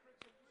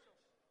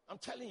 I'm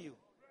telling you.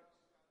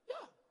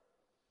 Yeah.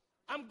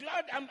 I'm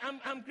glad,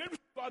 I'm grateful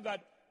about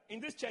that. In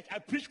this church, I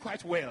preach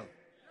quite well.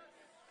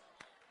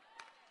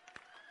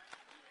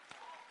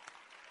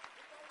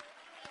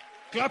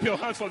 Clap your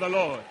hands for the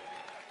Lord.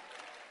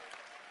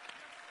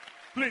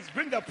 Please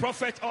bring the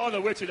prophet all the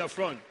way to the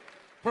front.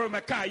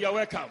 Prophet Makai, you're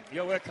welcome.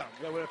 You're welcome.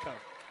 You're welcome.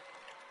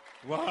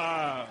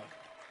 Wow.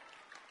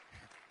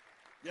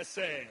 Yes,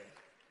 sir.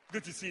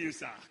 Good to see you,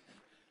 sir.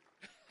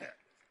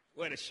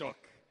 What a shock.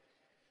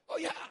 Oh,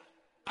 yeah.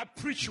 I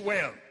preach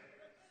well.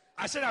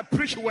 I said I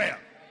preach well.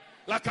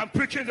 Like I'm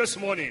preaching this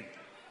morning.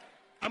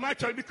 Am I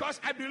telling you?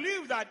 Because I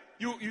believe that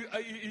you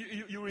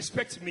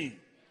respect me.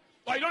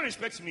 Or you don't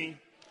respect me.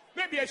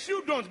 Maybe a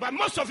few don't, but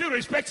most of you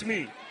respect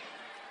me.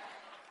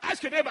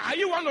 Ask your neighbor, are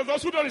you one of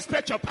those who don't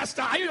respect your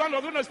pastor? Are you one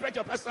of those who don't respect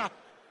your pastor?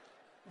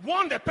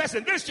 Warn the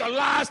person, this is your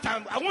last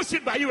time. I won't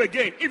sit by you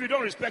again if you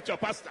don't respect your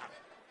pastor.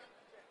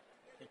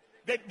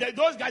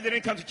 Those guys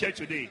didn't come to church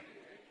today.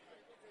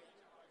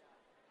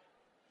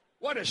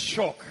 What a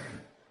shock.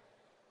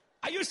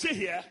 Are you still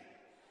here?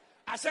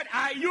 I said,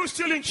 are you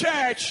still in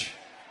church?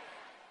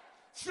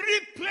 3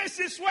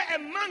 places where a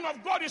man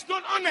of God is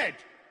not honored.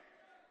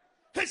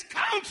 His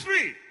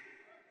country.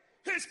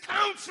 His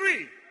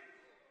country.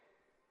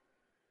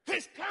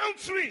 His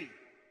country.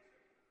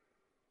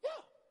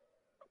 Yeah,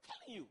 I'm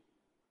telling you.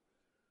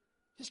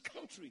 His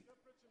country.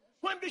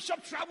 When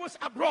Bishop travels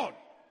abroad,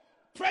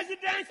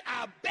 presidents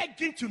are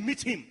begging to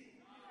meet him.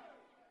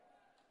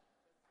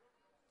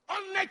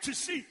 Honored to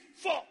see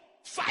for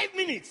 5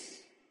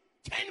 minutes,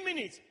 10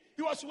 minutes.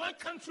 He was one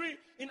country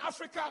in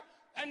Africa,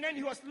 and then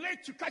he was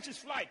late to catch his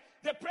flight.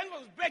 The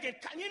president was begging,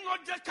 can you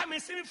not just come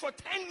and see me for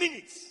 10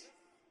 minutes?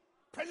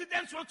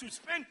 Presidents want to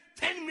spend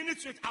 10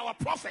 minutes with our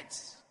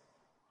prophets.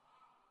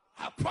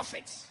 Our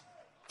prophets.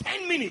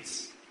 10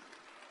 minutes.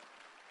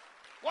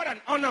 What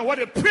an honor, what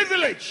a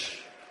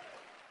privilege.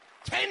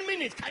 10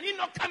 minutes. Can you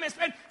not come and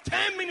spend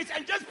 10 minutes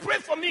and just pray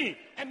for me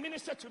and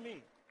minister to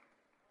me?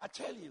 I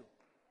tell you.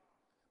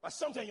 But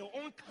sometimes in your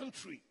own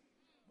country.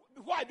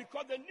 Why?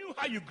 Because they knew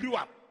how you grew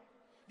up.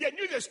 They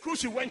knew the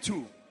schools you went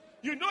to.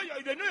 They know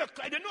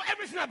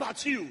everything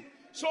about you.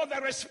 So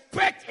the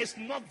respect is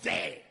not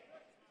there.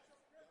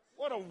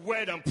 What a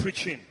word I'm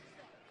preaching.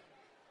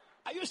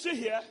 Are you still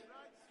here?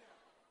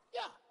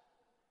 Yeah.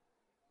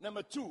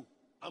 Number 2,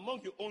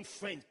 among your own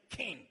friends,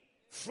 kin,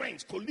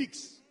 friends,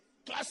 colleagues,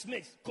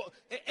 classmates,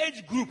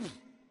 age group.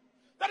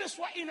 That is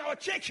why in our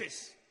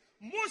churches,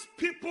 most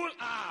people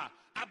are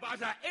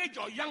about our age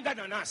or younger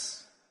than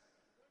us.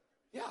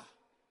 Yeah.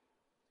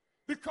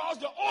 Because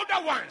the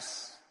older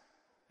ones,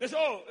 they say,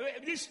 oh,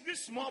 these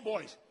small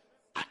boys.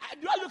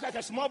 Do I look like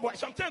a small boy?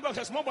 Sometimes I look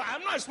like a small boy.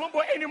 I'm not a small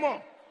boy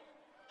anymore.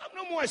 I'm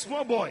no more a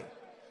small boy.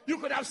 You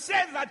could have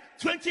said that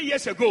 20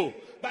 years ago,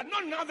 but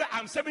not now that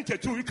I'm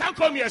 72. You can't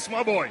call me a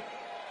small boy.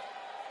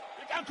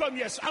 You can't call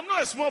me I'm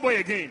not a small boy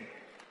again.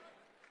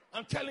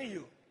 I'm telling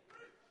you.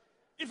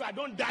 If I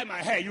don't dye my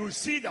hair, you will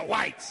see the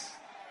white.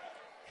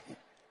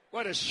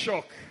 What a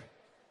shock.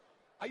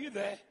 Are you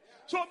there?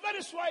 So that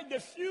is why the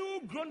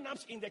few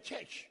grown-ups in the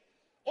church,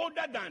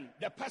 older than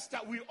the pastor,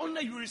 we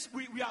honor you.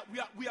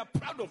 We are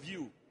proud of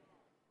you.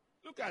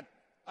 Look at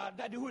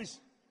Daddy, who is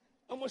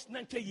almost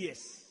 90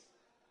 years.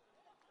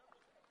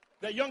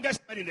 The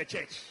youngest man in the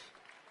church.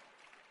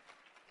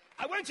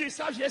 I went to his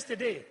house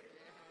yesterday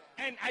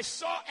and I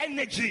saw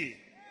energy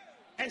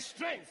and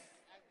strength.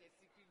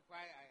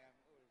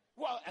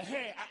 Well,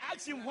 I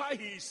asked him why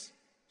he's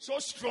so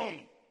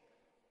strong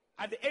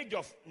at the age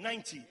of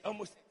 90,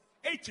 almost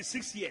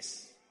 86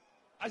 years,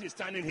 as he's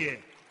standing here.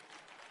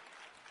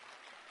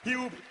 He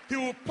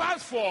will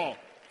pass for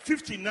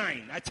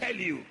 59, I tell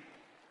you.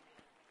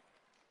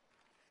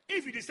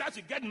 If he decides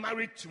to get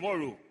married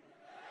tomorrow,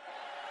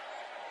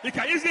 he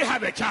can easily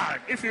have a child.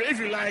 If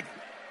you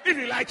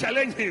like,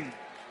 challenge him.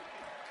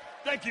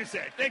 Thank you,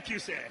 sir. Thank you,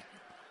 sir.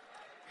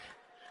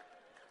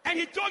 And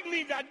he told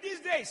me that these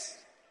days,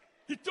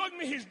 he told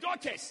me his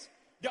daughters,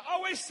 they're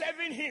always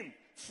serving him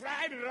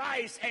fried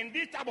rice and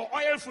this type of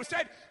oil food.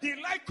 Said he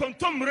liked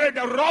contomere,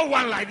 the raw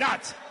one like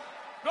that.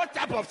 Those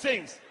type of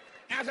things.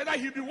 And after that,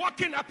 he'll be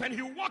walking up and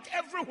he'll walk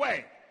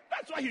everywhere.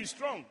 That's why he's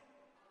strong.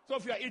 So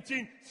if you are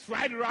eating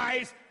fried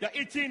rice, you're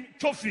eating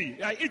toffee,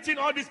 you're eating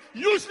all these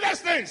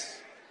useless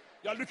things,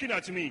 you're looking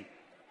at me.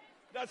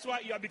 That's why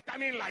you're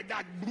becoming like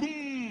that.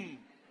 Boom.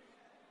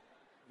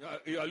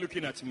 You're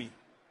looking at me.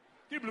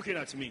 Keep looking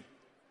at me.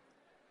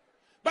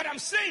 But I'm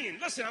saying,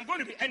 listen, I'm going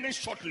to be ending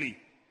shortly.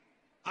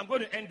 I'm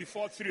going to end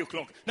before 3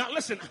 o'clock. Now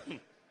listen.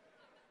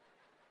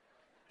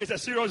 It's a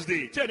serious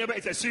day. Tell your neighbor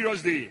it's a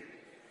serious day.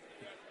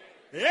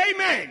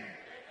 Amen.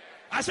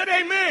 I said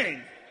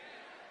amen.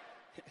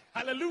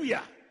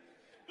 Hallelujah.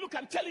 Look,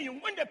 I'm telling you,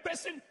 when the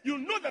person, you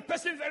know the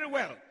person very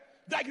well.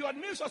 Like your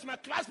name was my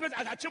classmate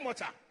at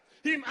Achimota.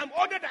 I'm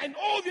older than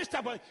all this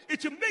stuff.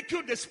 It will make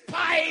you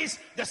despise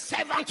the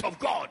servant of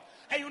God.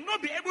 And you'll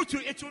not be able to,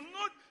 it will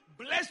not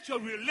bless your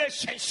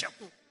relationship.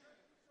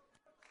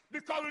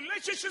 Because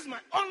relationships, my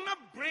honor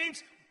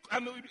brings,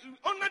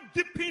 honor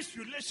deepens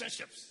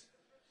relationships.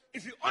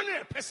 If you honor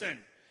a person,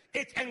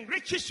 it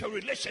enriches your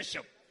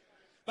relationship.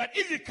 But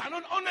if you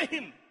cannot honor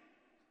him,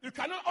 you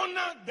cannot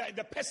honor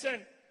the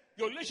person,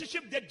 your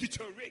relationship that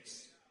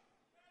deteriorates.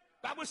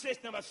 Bible says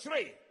number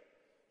 3,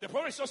 the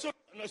prophet is also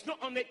not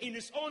honored in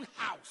his own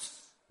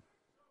house.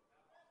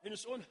 In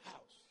his own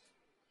house.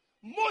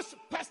 Most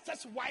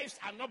pastors' wives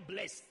are not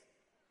blessed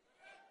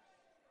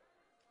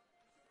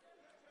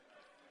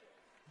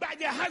by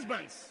their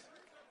husbands.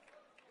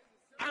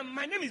 And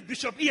my name is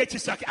Bishop E.H.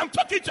 Saki. I'm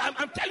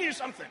telling you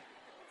something.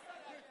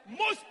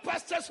 Most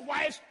pastors'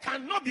 wives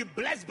cannot be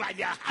blessed by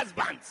their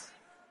husbands.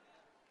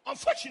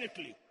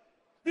 Unfortunately.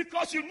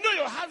 Because you know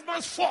your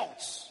husband's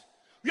faults.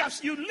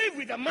 You live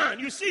with a man.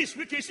 You see his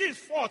weakness, you see his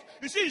fault.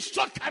 You see his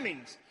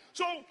shortcomings.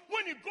 So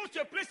when you go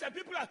to a place and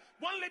people are,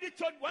 one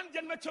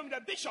gentleman told me,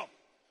 the bishop,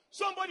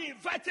 somebody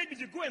invited me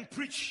to go and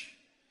preach.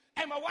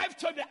 And my wife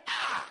told me,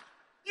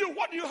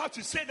 what do you have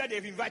to say that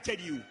they've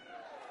invited you?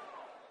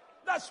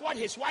 That's what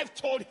his wife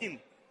told him.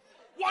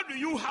 What do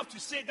you have to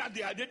say that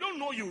they don't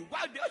know you?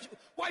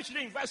 Why should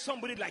they invite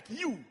somebody like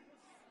you?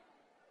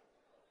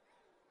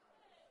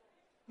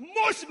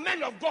 Most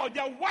men of God,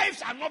 their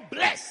wives are not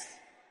blessed.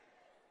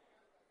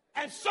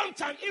 And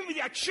sometimes even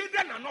their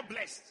children are not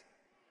blessed.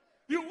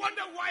 You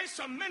wonder why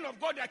some men of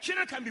God, their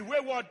children can be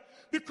wayward,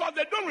 because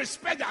they don't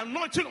respect the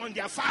anointing on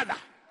their father.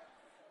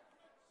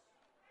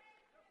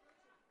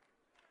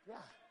 Yeah.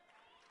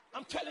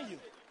 I'm telling you.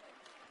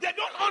 They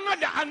don't honor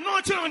the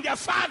anointing on their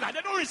father.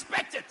 They don't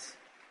respect it.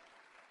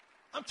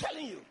 I'm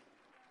telling you.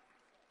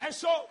 And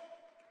so,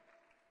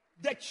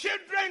 the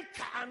children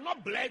are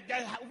not blessed.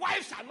 Their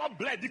wives are not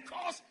blessed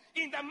because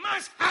in the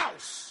man's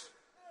house,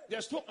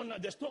 there's no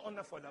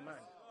honor for the man.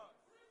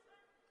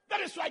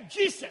 That is why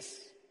Jesus,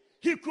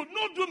 he could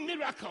not do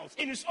miracles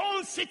in his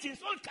own city,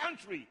 his own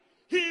country.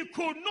 He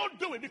could not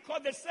do it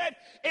because they said,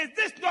 is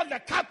this not the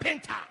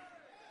carpenter?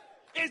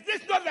 Is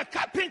this not the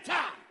carpenter?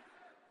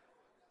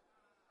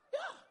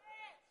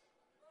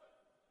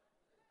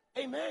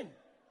 Yeah. Amen.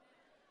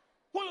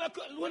 When I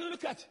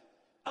look at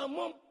our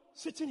mom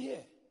sitting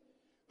here,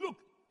 look,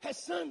 her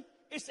son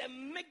is a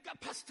mega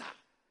pastor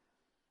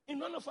in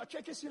one of our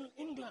churches in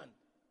England.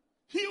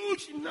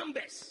 Huge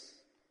numbers.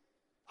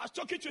 I was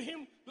talking to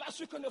him last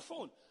week on the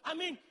phone.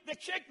 The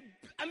church,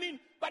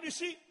 but you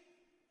see,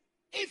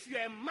 If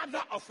you're a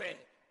mother of a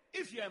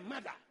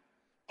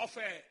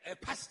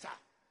pastor,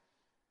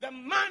 the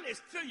man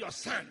is still your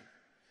son,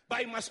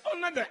 but you must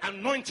honor the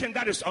anointing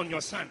that is on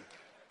your son.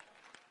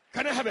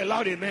 Can I have a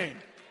loud amen?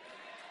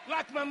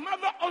 Like my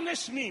mother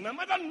honors me. My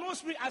mother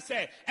knows me as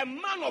a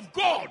man of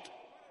God.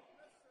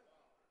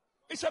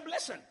 It's a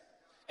blessing.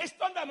 It's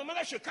not that my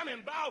mother should come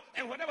and bow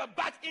and whatever,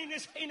 but in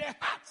her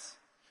heart.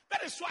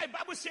 That is why the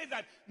Bible says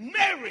that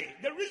Mary,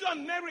 the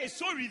reason Mary is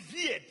so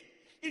revered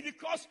is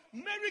because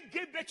Mary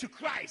gave birth to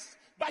Christ,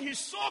 but he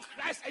saw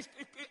Christ as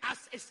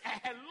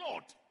her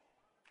Lord.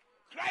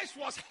 Christ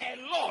was her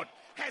Lord.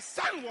 Her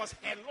son was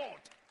her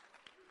Lord.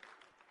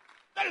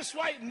 That is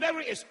why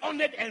Mary is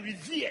honored and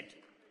revered.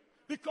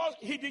 Because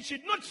she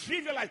did not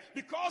trivialize.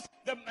 Because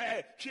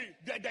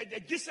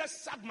Jesus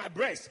sucked my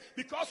breast.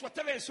 Because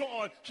whatever and so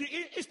on.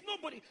 It's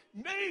nobody.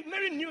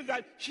 Mary knew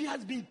that she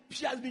has been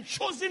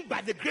chosen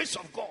by the grace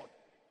of God.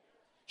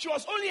 She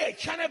was only a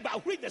channel by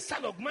which the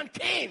Son of Man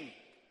came.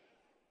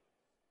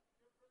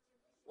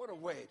 What a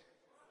word.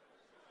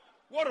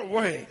 What a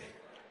word.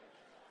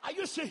 Are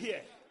you still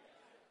here?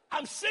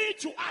 I'm saying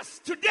to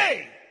us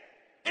today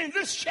in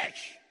this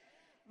church,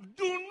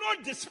 do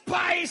not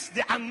despise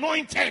the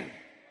anointing.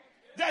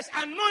 There's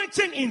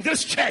anointing in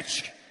this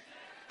church.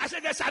 I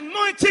said there's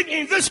anointing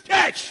in this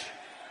church.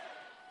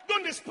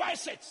 Don't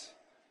despise it.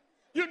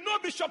 You know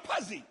Bishop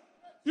Pazzi.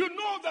 You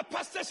know the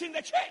pastors in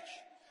the church.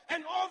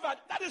 And all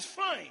that. That is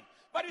fine.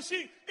 But you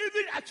see,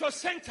 even at your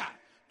center,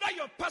 that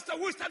your pastor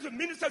who starts to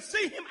minister,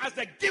 see him as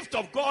the gift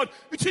of God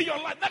between your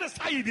life. That is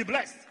how you'll be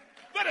blessed.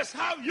 That is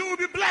how you will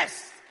be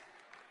blessed.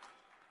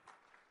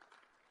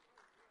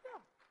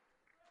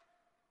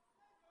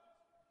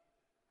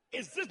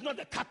 Is this not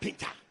the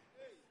carpenter?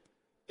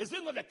 Is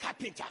this not the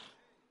carpenter?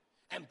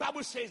 And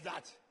Bible says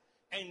that,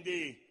 and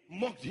they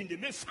mocked him, they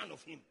made fun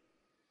of him.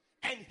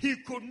 And he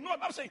could not,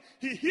 Bible says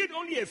he healed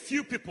only a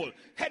few people.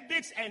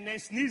 Headaches and then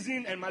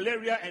sneezing and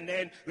malaria and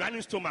then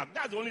running stomach.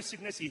 That's the only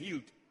sickness he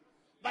healed.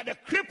 But the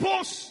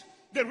cripples,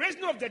 the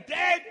raising of the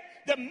dead,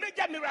 the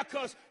major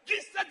miracles,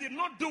 Jesus did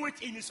not do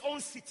it in his own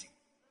city.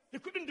 He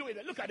couldn't do it.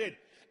 Look at it.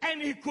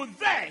 And he could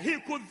there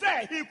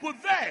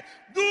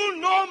do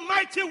no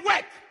mighty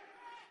work,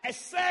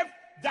 except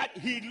that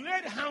he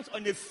laid hands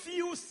on a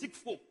few sick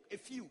folk. A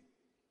few.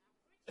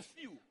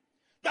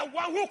 The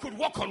one who could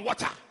walk on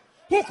water,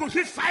 who could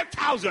feed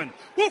 5,000,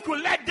 who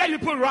could let dead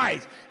people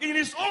rise. In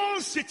his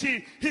own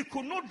city, he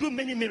could not do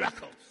many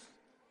miracles,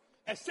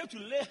 except to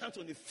lay hands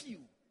on a few.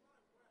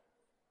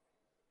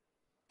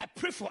 I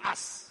pray for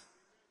us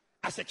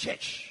as a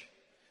church.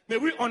 May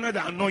we honor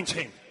the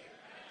anointing.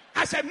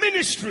 As a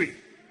ministry,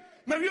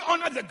 may we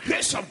honor the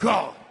grace of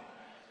God.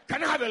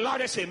 Can I have a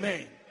loudest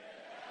amen?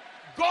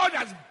 God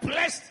has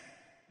blessed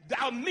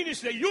our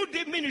ministry, the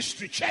UD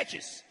ministry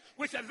churches,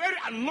 with a very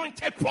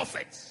anointed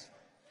prophet.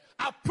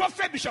 Our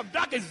prophet Bishop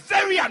Dag is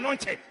very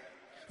anointed.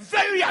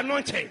 Very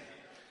anointed.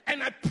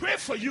 And I pray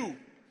for you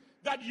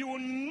that you will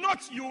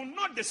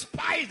not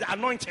despise the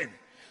anointing,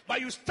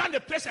 but you stand in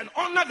place and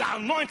honor the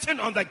anointing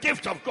on the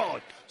gift of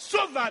God,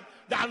 so that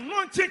the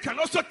anointing can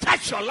also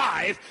touch your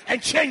life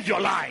and change your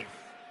life.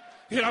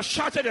 You have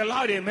shouted a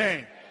loud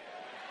amen.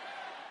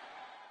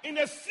 In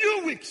a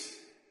few weeks,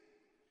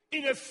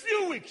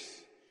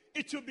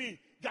 it will be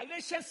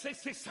Galatians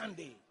 6:6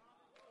 Sunday.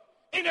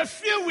 In a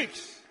few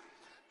weeks,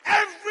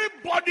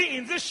 everybody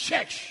in this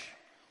church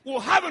will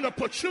have an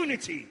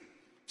opportunity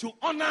to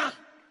honor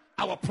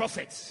our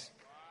prophets.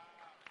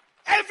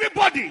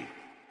 Everybody.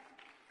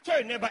 Tell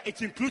your neighbor,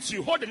 it includes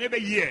you. Hold the neighbor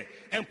here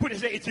and put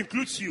it, say, it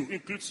includes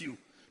you.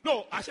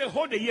 No, I said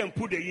hold the year and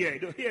put the year.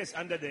 The here is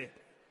under there.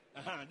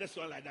 That's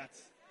one like that.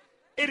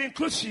 It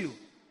includes you.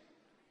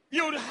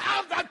 You will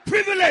have that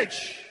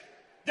privilege.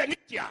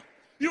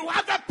 You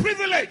have that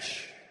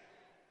privilege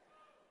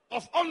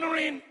of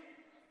honoring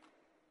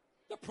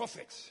the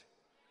prophets.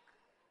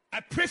 I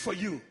pray for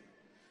you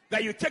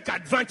that you take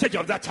advantage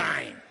of that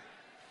time.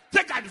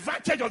 Take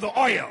advantage of the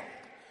oil.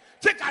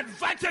 Take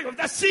advantage of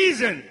that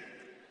season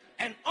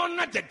and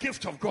honor the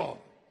gift of God.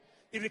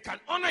 If you can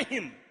honor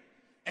him,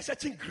 a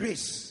certain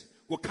grace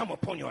will come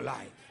upon your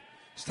life.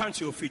 Stand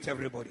to your feet,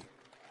 everybody.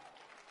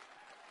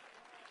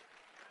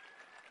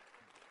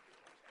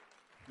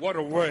 What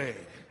a word.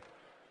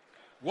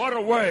 What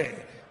a word.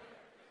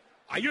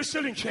 Are you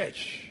still in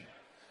church?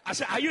 I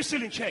said, are you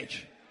still in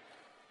church?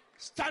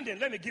 Standing,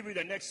 let me give you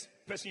the next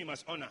person you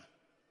must honor.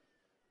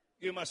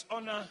 You must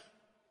honor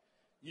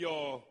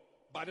your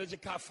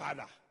biological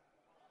father.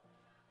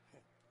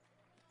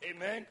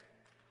 Amen.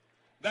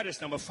 That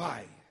is number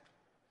 5.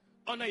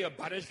 Honor your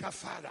biological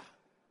father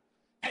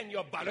and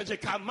your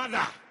biological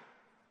mother.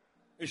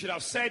 You should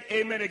have said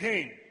amen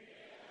again.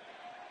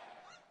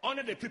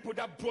 Honor the people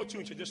that brought you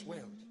into this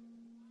world.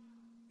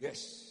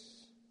 Yes.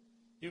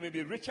 You may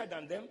be richer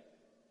than them.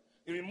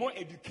 You may be more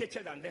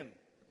educated than them.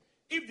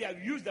 If they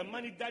have used the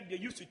money that they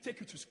used to take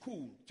you to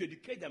school to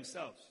educate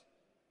themselves,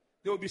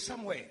 they will be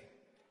somewhere.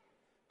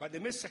 But they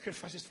made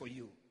sacrifices for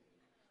you.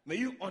 May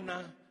you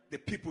honor the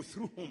people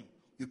through whom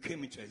you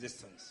came into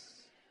existence.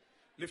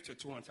 Lift your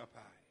 2 hands up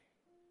high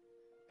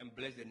and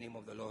bless the name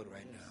of the Lord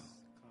right now.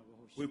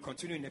 We'll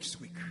continue next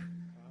week.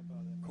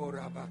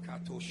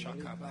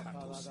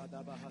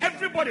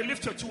 Everybody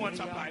lift your two hands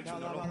up high to the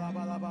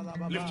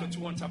Lord. Lift your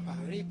two hands up high.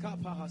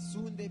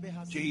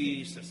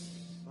 Jesus.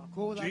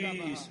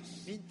 Jesus.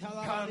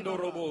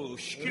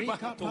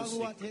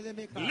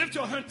 Lift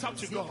your hands up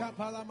to God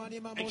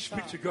and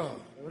speak to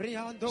God.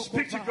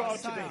 Speak to God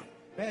today.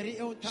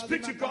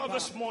 Speak to God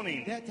this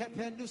morning.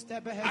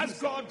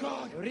 Ask God,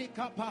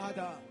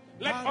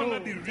 let honor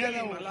be real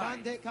in my life.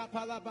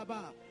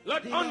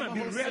 Let honor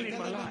be real in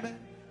my life.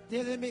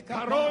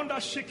 Karonda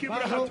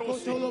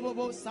shikibrahatosi.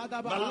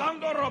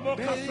 Balando robo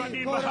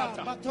kafradi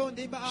bahata.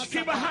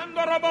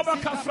 Skibahando robo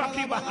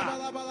kafraki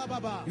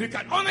baha. You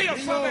can honor your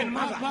father and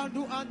mother.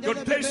 Your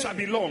days shall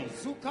be long.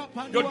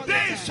 Your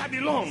days shall be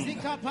long.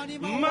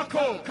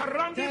 Mako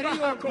karandi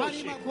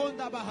bahakoshi.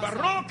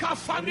 Baroka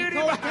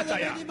fandiri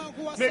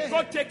bahataya. May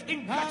God take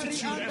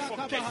ingratitude and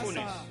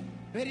forgetfulness.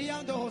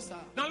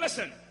 Now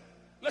listen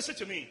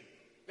to me.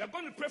 We are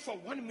going to pray for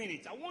 1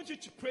 minute. I want you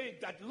to pray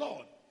that,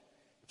 Lord,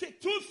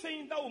 take two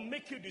things that will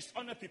make you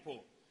dishonor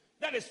people.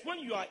 That is when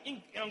you are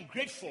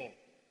ungrateful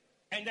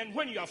and then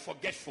when you are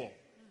forgetful.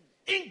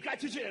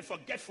 Ingratitude and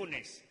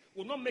forgetfulness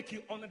will not make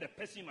you honor the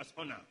person you must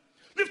honor.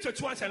 Lift your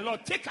two hands and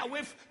Lord, take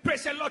away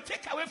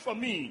from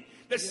me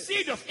the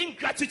seed of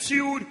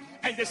ingratitude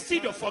and the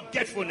seed of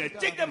forgetfulness.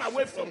 Take them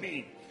away from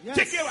me. Yes.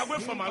 Take it away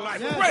from my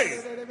life. Yes. Pray.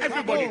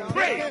 Everybody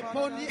pray.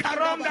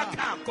 Karonda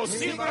ka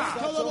kosibra.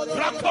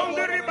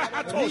 Rakonderi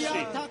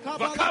bahatoshi.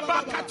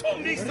 Vakaba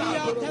katomisa.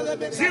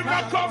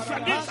 Zirako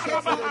franita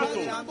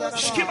rabahato.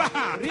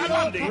 Shkibaha.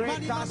 Kalandi.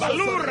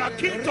 Balura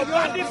kinto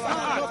badi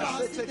fahata.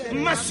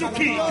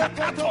 Masuki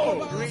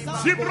kakato.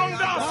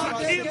 Zibronda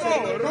frakito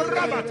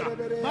rabata.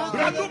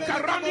 Braduka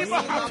randi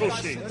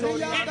bahatoshi.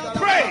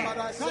 Pray.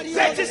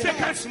 30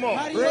 seconds more.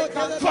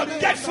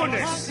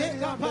 Forgetfulness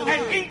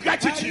and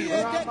ingratitude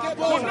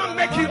will not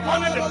make you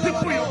honor the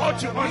people you ought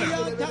to honor.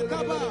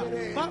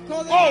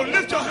 Oh,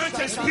 lift your hands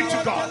and speak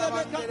to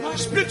God.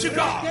 Speak to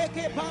God.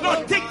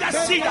 Lord, take that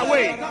seed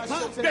away.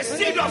 The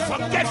seed of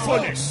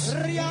forgetfulness.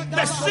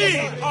 The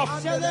seed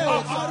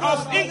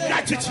of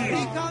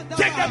ingratitude.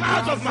 Take them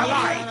out of my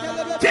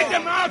life. Take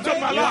them out of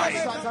my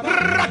life.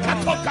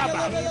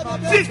 Rakatokaba.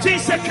 15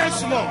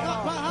 seconds more.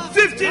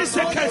 15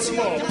 seconds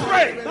more.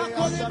 Pray.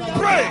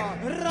 Pray.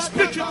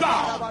 Speak to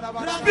God.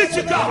 Speak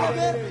to God.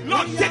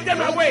 Lord, take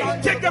them away.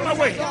 Take them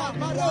away.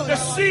 The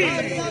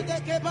seed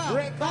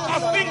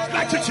of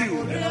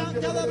ingratitude.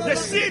 The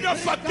seed of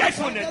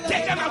forgetfulness.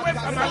 Take them away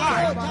from my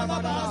life.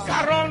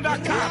 Karonda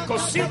kako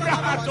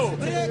sibrahato.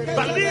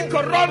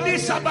 Baliko rondi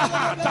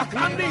sabaha.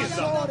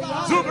 Takandisa.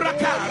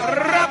 Zubraka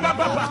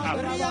rabababa.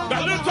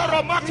 Balito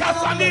romaka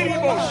faniri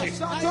boshi.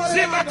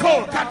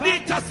 Zimako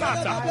kadita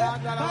sata.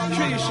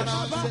 Jesus.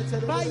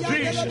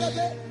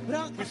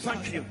 We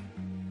thank you.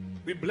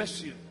 We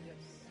bless you.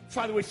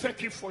 Father, we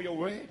thank you for your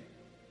word.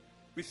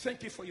 We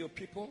thank you for your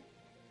people.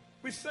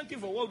 We thank you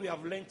for what we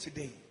have learned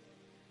today.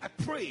 I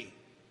pray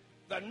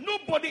that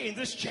nobody in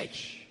this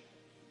church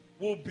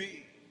will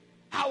be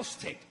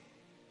ousted.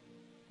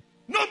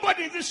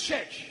 Nobody in this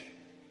church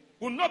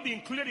will not be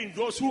included in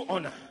those who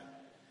honor.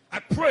 I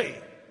pray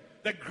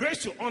the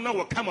grace to honor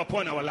will come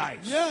upon our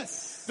lives.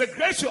 Yes. The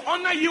grace to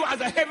honor you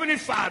as a heavenly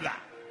Father.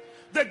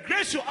 The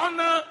grace to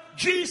honor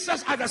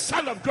Jesus as the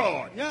Son of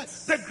God.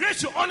 Yes. The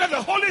grace to honor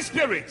the Holy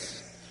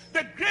Spirit.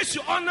 The grace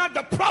to honor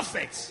the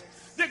prophets.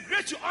 The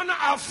grace to honor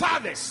our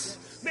fathers.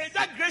 May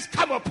that grace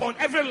come upon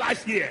every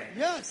life here.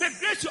 Yes. The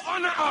grace to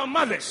honor our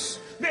mothers.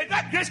 May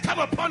that grace come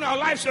upon our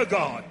lives, O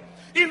God.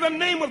 In the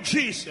name of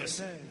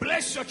Jesus. Amen.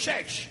 Bless your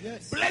church.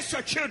 Yes. Bless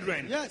your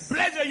children. Yes.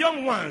 Bless the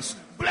young ones.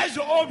 Bless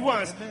the old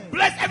ones. Amen.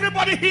 Bless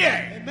everybody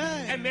here.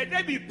 Amen. And may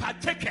they be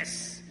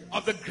partakers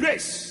of the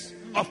grace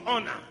of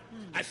honor.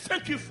 I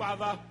thank you,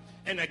 Father,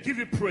 and I give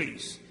you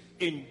praise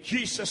in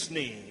Jesus'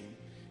 name.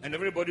 And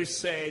everybody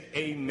said,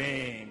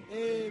 Amen.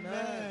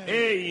 Amen.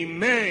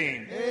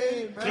 Amen.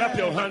 Amen. Clap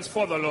your hands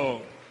for the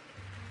Lord.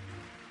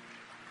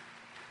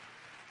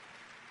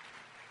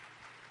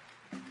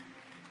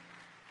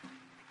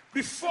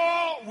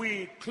 Before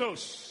we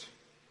close,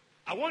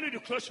 I want you to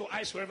close your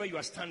eyes wherever you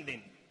are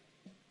standing.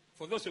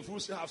 For those of you who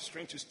still have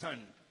strength to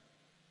stand.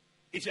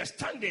 If you are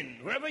standing,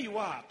 wherever you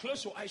are,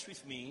 close your eyes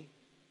with me.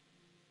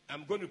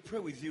 I'm going to pray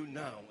with you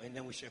now, and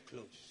then we shall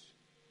close.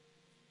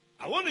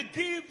 I want to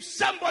give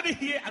somebody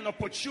here an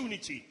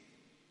opportunity.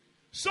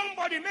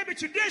 Somebody, maybe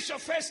today is your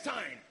first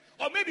time,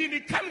 or maybe you've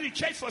been coming to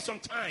church for some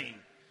time,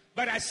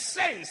 but I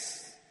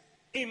sense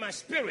in my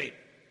spirit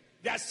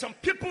there are some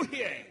people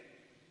here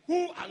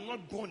who are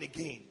not born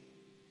again.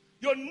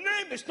 Your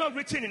name is not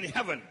written in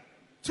heaven.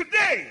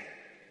 Today,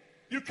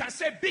 you can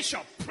say,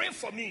 Bishop, pray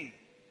for me.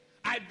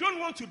 I don't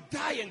want to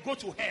die and go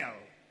to hell.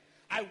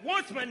 I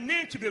want my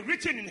name to be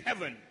written in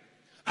heaven.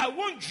 I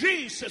want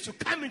Jesus to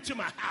come into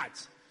my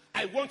heart.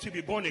 I want to be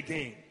born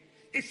again.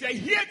 If you're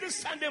here this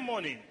Sunday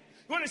morning,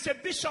 you want to say,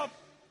 Bishop,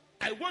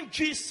 I want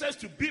Jesus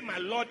to be my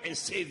Lord and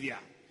Savior.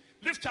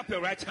 Lift up your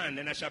right hand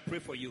and I shall pray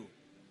for you.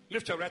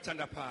 Lift your right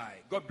hand up high.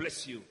 God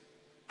bless you.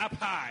 Up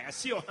high. I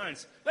see your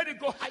hands. Let it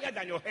go higher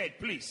than your head,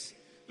 please.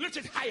 Lift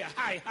it higher,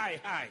 high, high,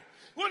 high.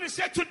 When you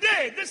say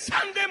today, this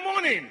Sunday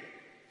morning,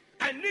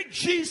 I need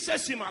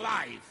Jesus in my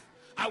life.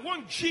 I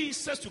want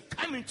Jesus to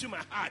come into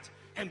my heart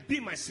and be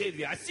my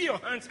Savior. I see your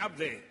hands up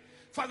there.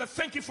 Father,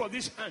 thank you for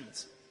these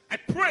hands. I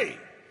pray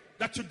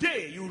that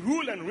today you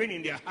rule and reign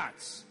in their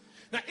hearts.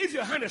 Now, if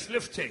your hand is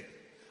lifted,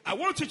 I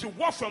want you to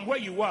walk from where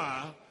you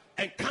are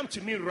and come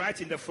to me right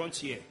in the front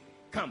here.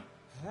 Come.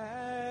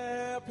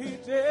 Happy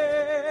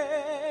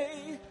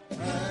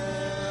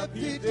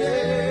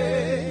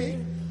day,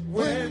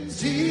 when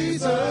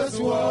Jesus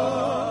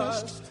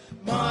washed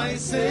my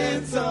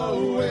sins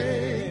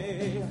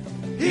away.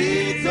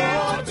 He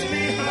taught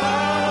me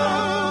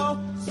how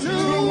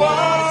to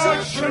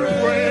watch and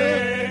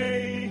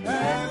pray,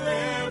 and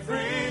live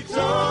rejoicing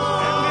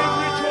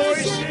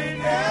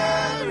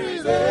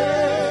every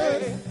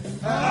day.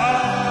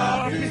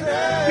 Happy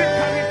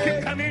day,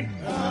 Keep coming.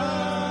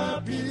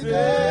 happy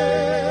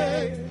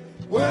day,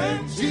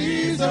 when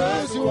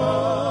Jesus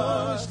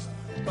washed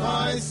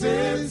my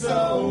sins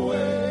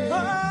away.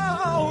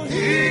 Oh,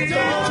 he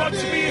taught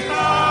me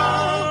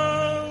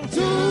how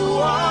to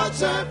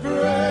watch and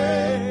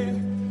pray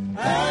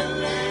and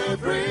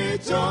live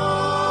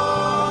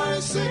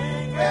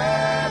rejoicing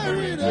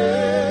every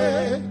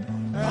day.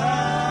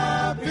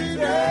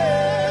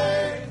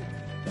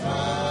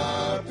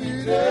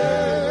 Happy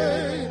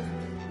day,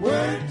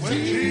 when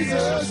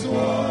Jesus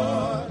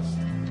washed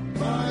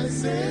my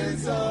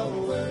sins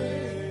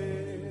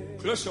away.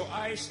 Close your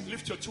eyes,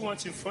 lift your two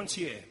hands in front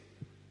here,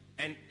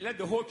 and let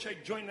the whole church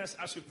join us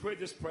as we pray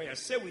this prayer.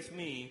 Say with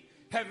me,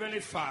 Heavenly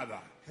Father,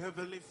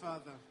 Heavenly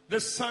Father,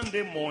 this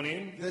Sunday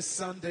morning,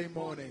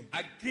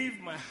 I give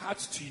my heart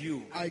to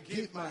you. I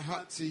give my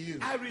heart to you.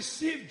 I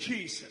receive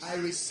Jesus I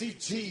receive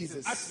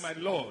Jesus as my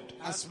Lord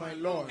as my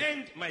Lord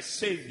and my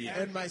Savior.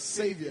 and my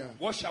Savior.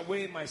 Wash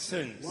away my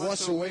sins.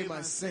 Wash away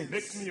my sins.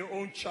 Make me your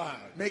own child.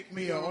 Make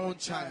me your own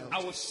child.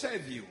 I will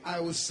serve you. I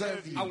will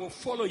serve you. I will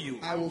follow you.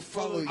 I will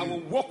follow you. I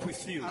will walk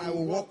with you I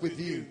will walk with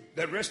you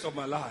the rest of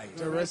my life.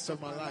 the rest of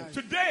my life.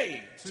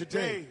 Today,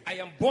 Today, I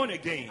am born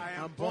again.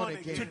 I I'm born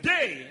again.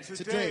 Today,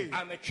 Today,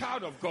 I'm a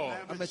child of God.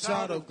 I'm a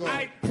child of God.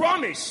 I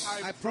promise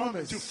I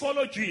promise to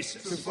follow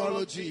Jesus to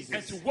follow Jesus,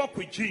 and to walk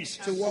with Jesus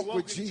to walk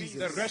with Jesus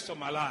the rest of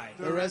my life.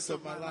 the rest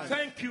of my life.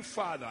 Thank you,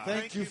 Father,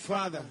 Thank you,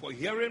 Father, for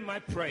hearing my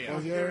prayer.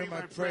 for hearing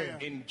my prayer.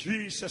 In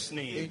Jesus'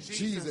 name, In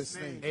Jesus'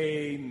 name,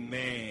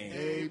 amen.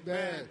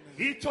 amen.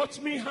 He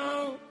taught me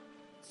how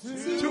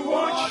to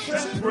watch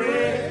and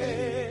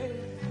pray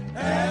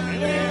and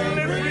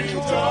live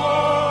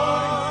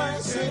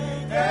rejoicing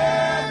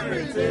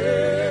every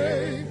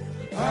day.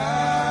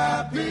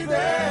 Happy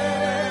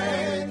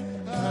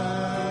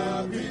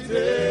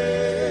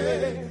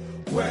day,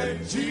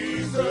 when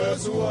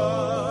Jesus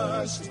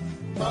washed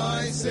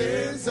my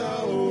sins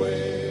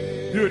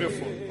away.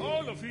 Beautiful.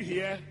 All of you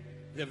here,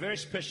 it's a very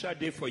special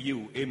day for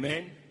you.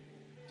 Amen.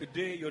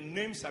 Today, your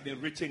names have been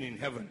written in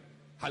heaven.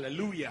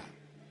 Hallelujah.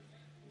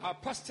 Our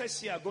pastors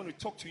here are going to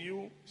talk to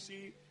you.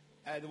 See,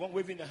 the one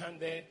waving the hand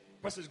there.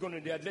 Pastor's going to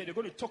they're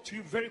going to talk to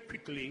you very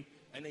quickly,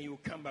 and then you will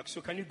come back.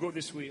 So can you go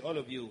this way, all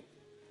of you?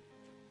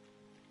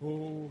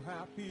 Oh,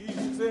 happy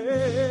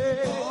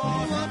day.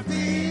 Oh,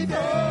 happy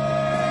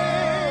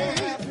day.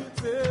 Happy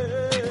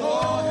day.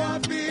 Oh,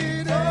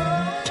 happy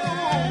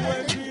day.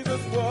 When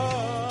Jesus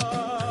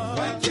was.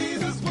 When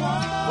Jesus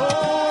was. Oh,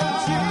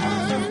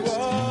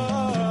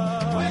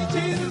 when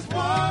Jesus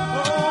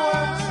was.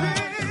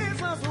 When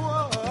Jesus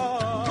was. Oh,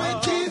 when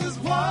Jesus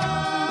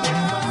was.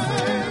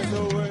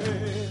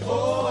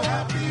 Oh,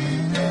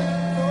 happy day.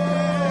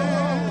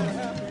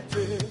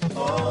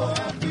 Oh,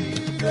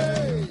 happy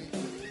day.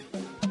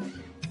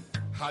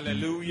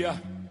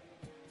 Hallelujah.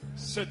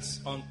 Sit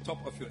on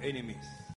top of your enemies.